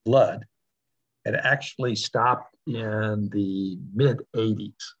flood had actually stopped in the mid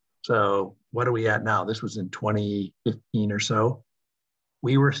 80s. So what are we at now? This was in 2015 or so.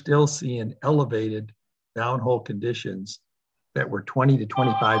 We were still seeing elevated downhole conditions that were 20 to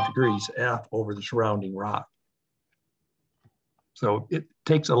 25 degrees F over the surrounding rock. So it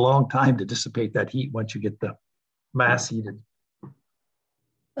takes a long time to dissipate that heat once you get the mass heated.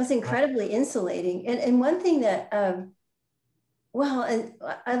 It's incredibly insulating. And one thing that, well, and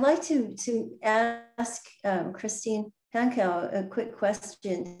I'd like to ask Kristine Pankow a quick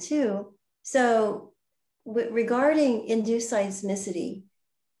question too. So regarding induced seismicity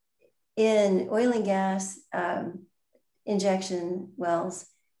in oil and gas injection wells,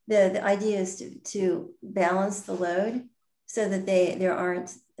 the idea is to balance the load so that there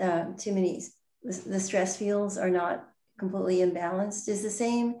aren't too many, the stress fields are not completely imbalanced. Is the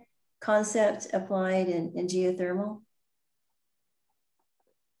same concept applied in geothermal?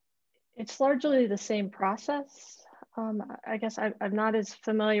 It's largely the same process. I guess I'm not as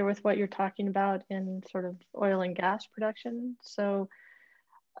familiar with what you're talking about in sort of oil and gas production. So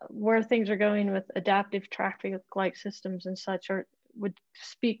where things are going with adaptive traffic light systems and such would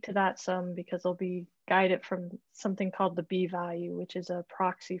speak to that some, because they'll be guided from something called the B value, which is a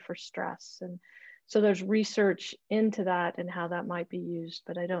proxy for stress. And so there's research into that and how that might be used,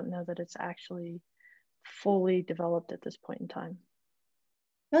 but I don't know that it's actually fully developed at this point in time.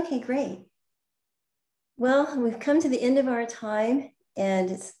 Okay, great. Well, we've come to the end of our time,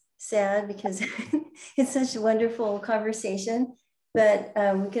 and it's sad because it's such a wonderful conversation, but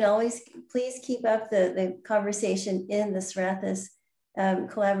we can always, please keep up the conversation in the Serathis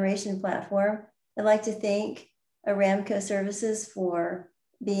collaboration platform. I'd like to thank Aramco Services for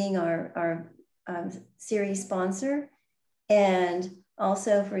being our series sponsor, and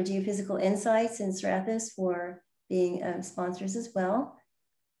also for Geophysical Insights and Serathis for being sponsors as well.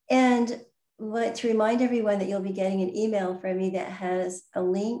 And I'd like to remind everyone that you'll be getting an email from me that has a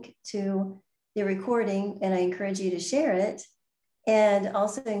link to the recording, and I encourage you to share it, and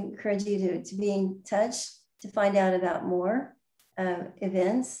also encourage you to be in touch to find out about more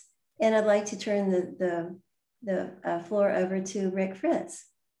events. And I'd like to turn the floor over to Rick Fritz.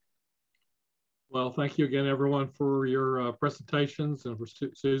 Well, thank you again, everyone, for your presentations, and for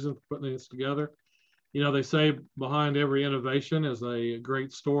Susan for putting this together. You know, they say behind every innovation is a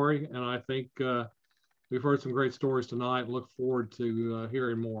great story, and I think we've heard some great stories tonight. Look forward to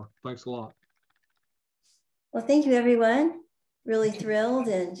hearing more. Thanks a lot. Well, thank you, everyone. Really thrilled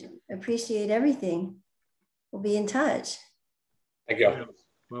and appreciate everything. We'll be in touch. Thank you.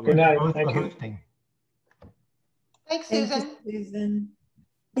 Bye-bye. Good night. Both Thank for you. hosting. Thanks, Thank Susan. you, Susan.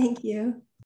 Thank you.